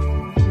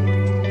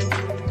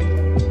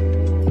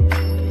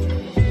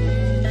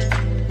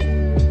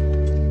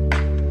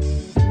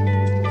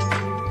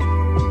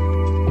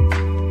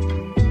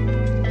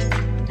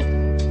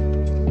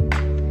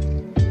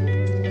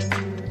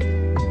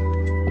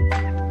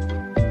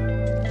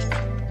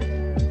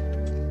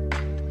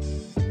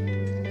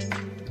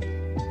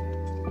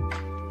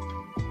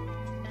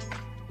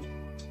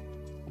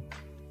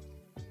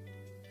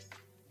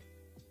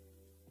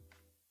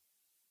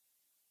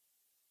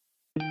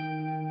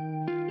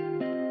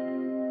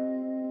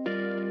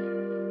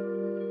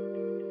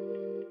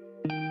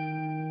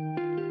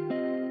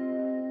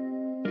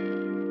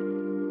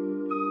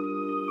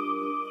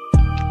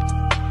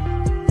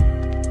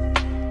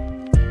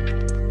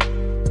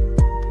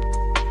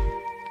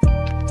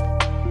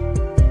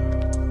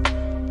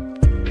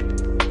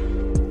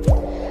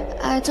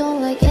 I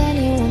don't like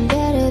anyone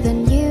better than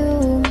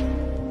you.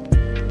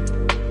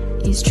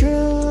 It's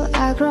true,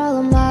 I crawl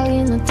a mile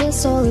in a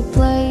desolate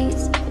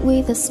place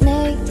with the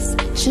snakes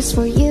just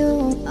for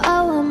you.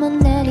 Oh, I'm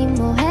an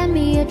animal, hand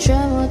me a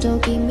tremor,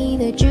 don't give me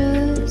the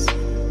juice.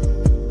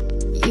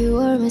 You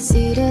are my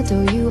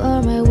citadel, you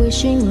are my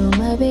wishing room,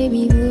 my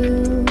baby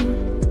blue.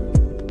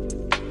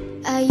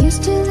 I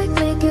used to like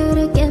liquor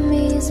to get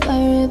me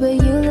inspired, but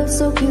you look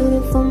so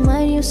beautiful,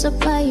 my new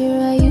supplier.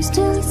 I used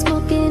to like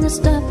smoking to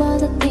stop all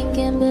the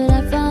thinking, but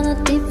I found a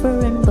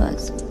different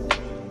buzz.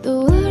 The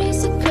word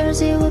is a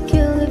curse, it will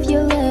kill if you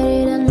let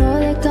it. I know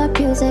they got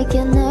pills, I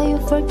can now you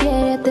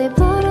forget it. They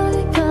bottle,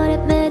 they call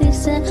it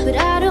medicine, but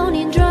I don't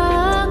need drugs.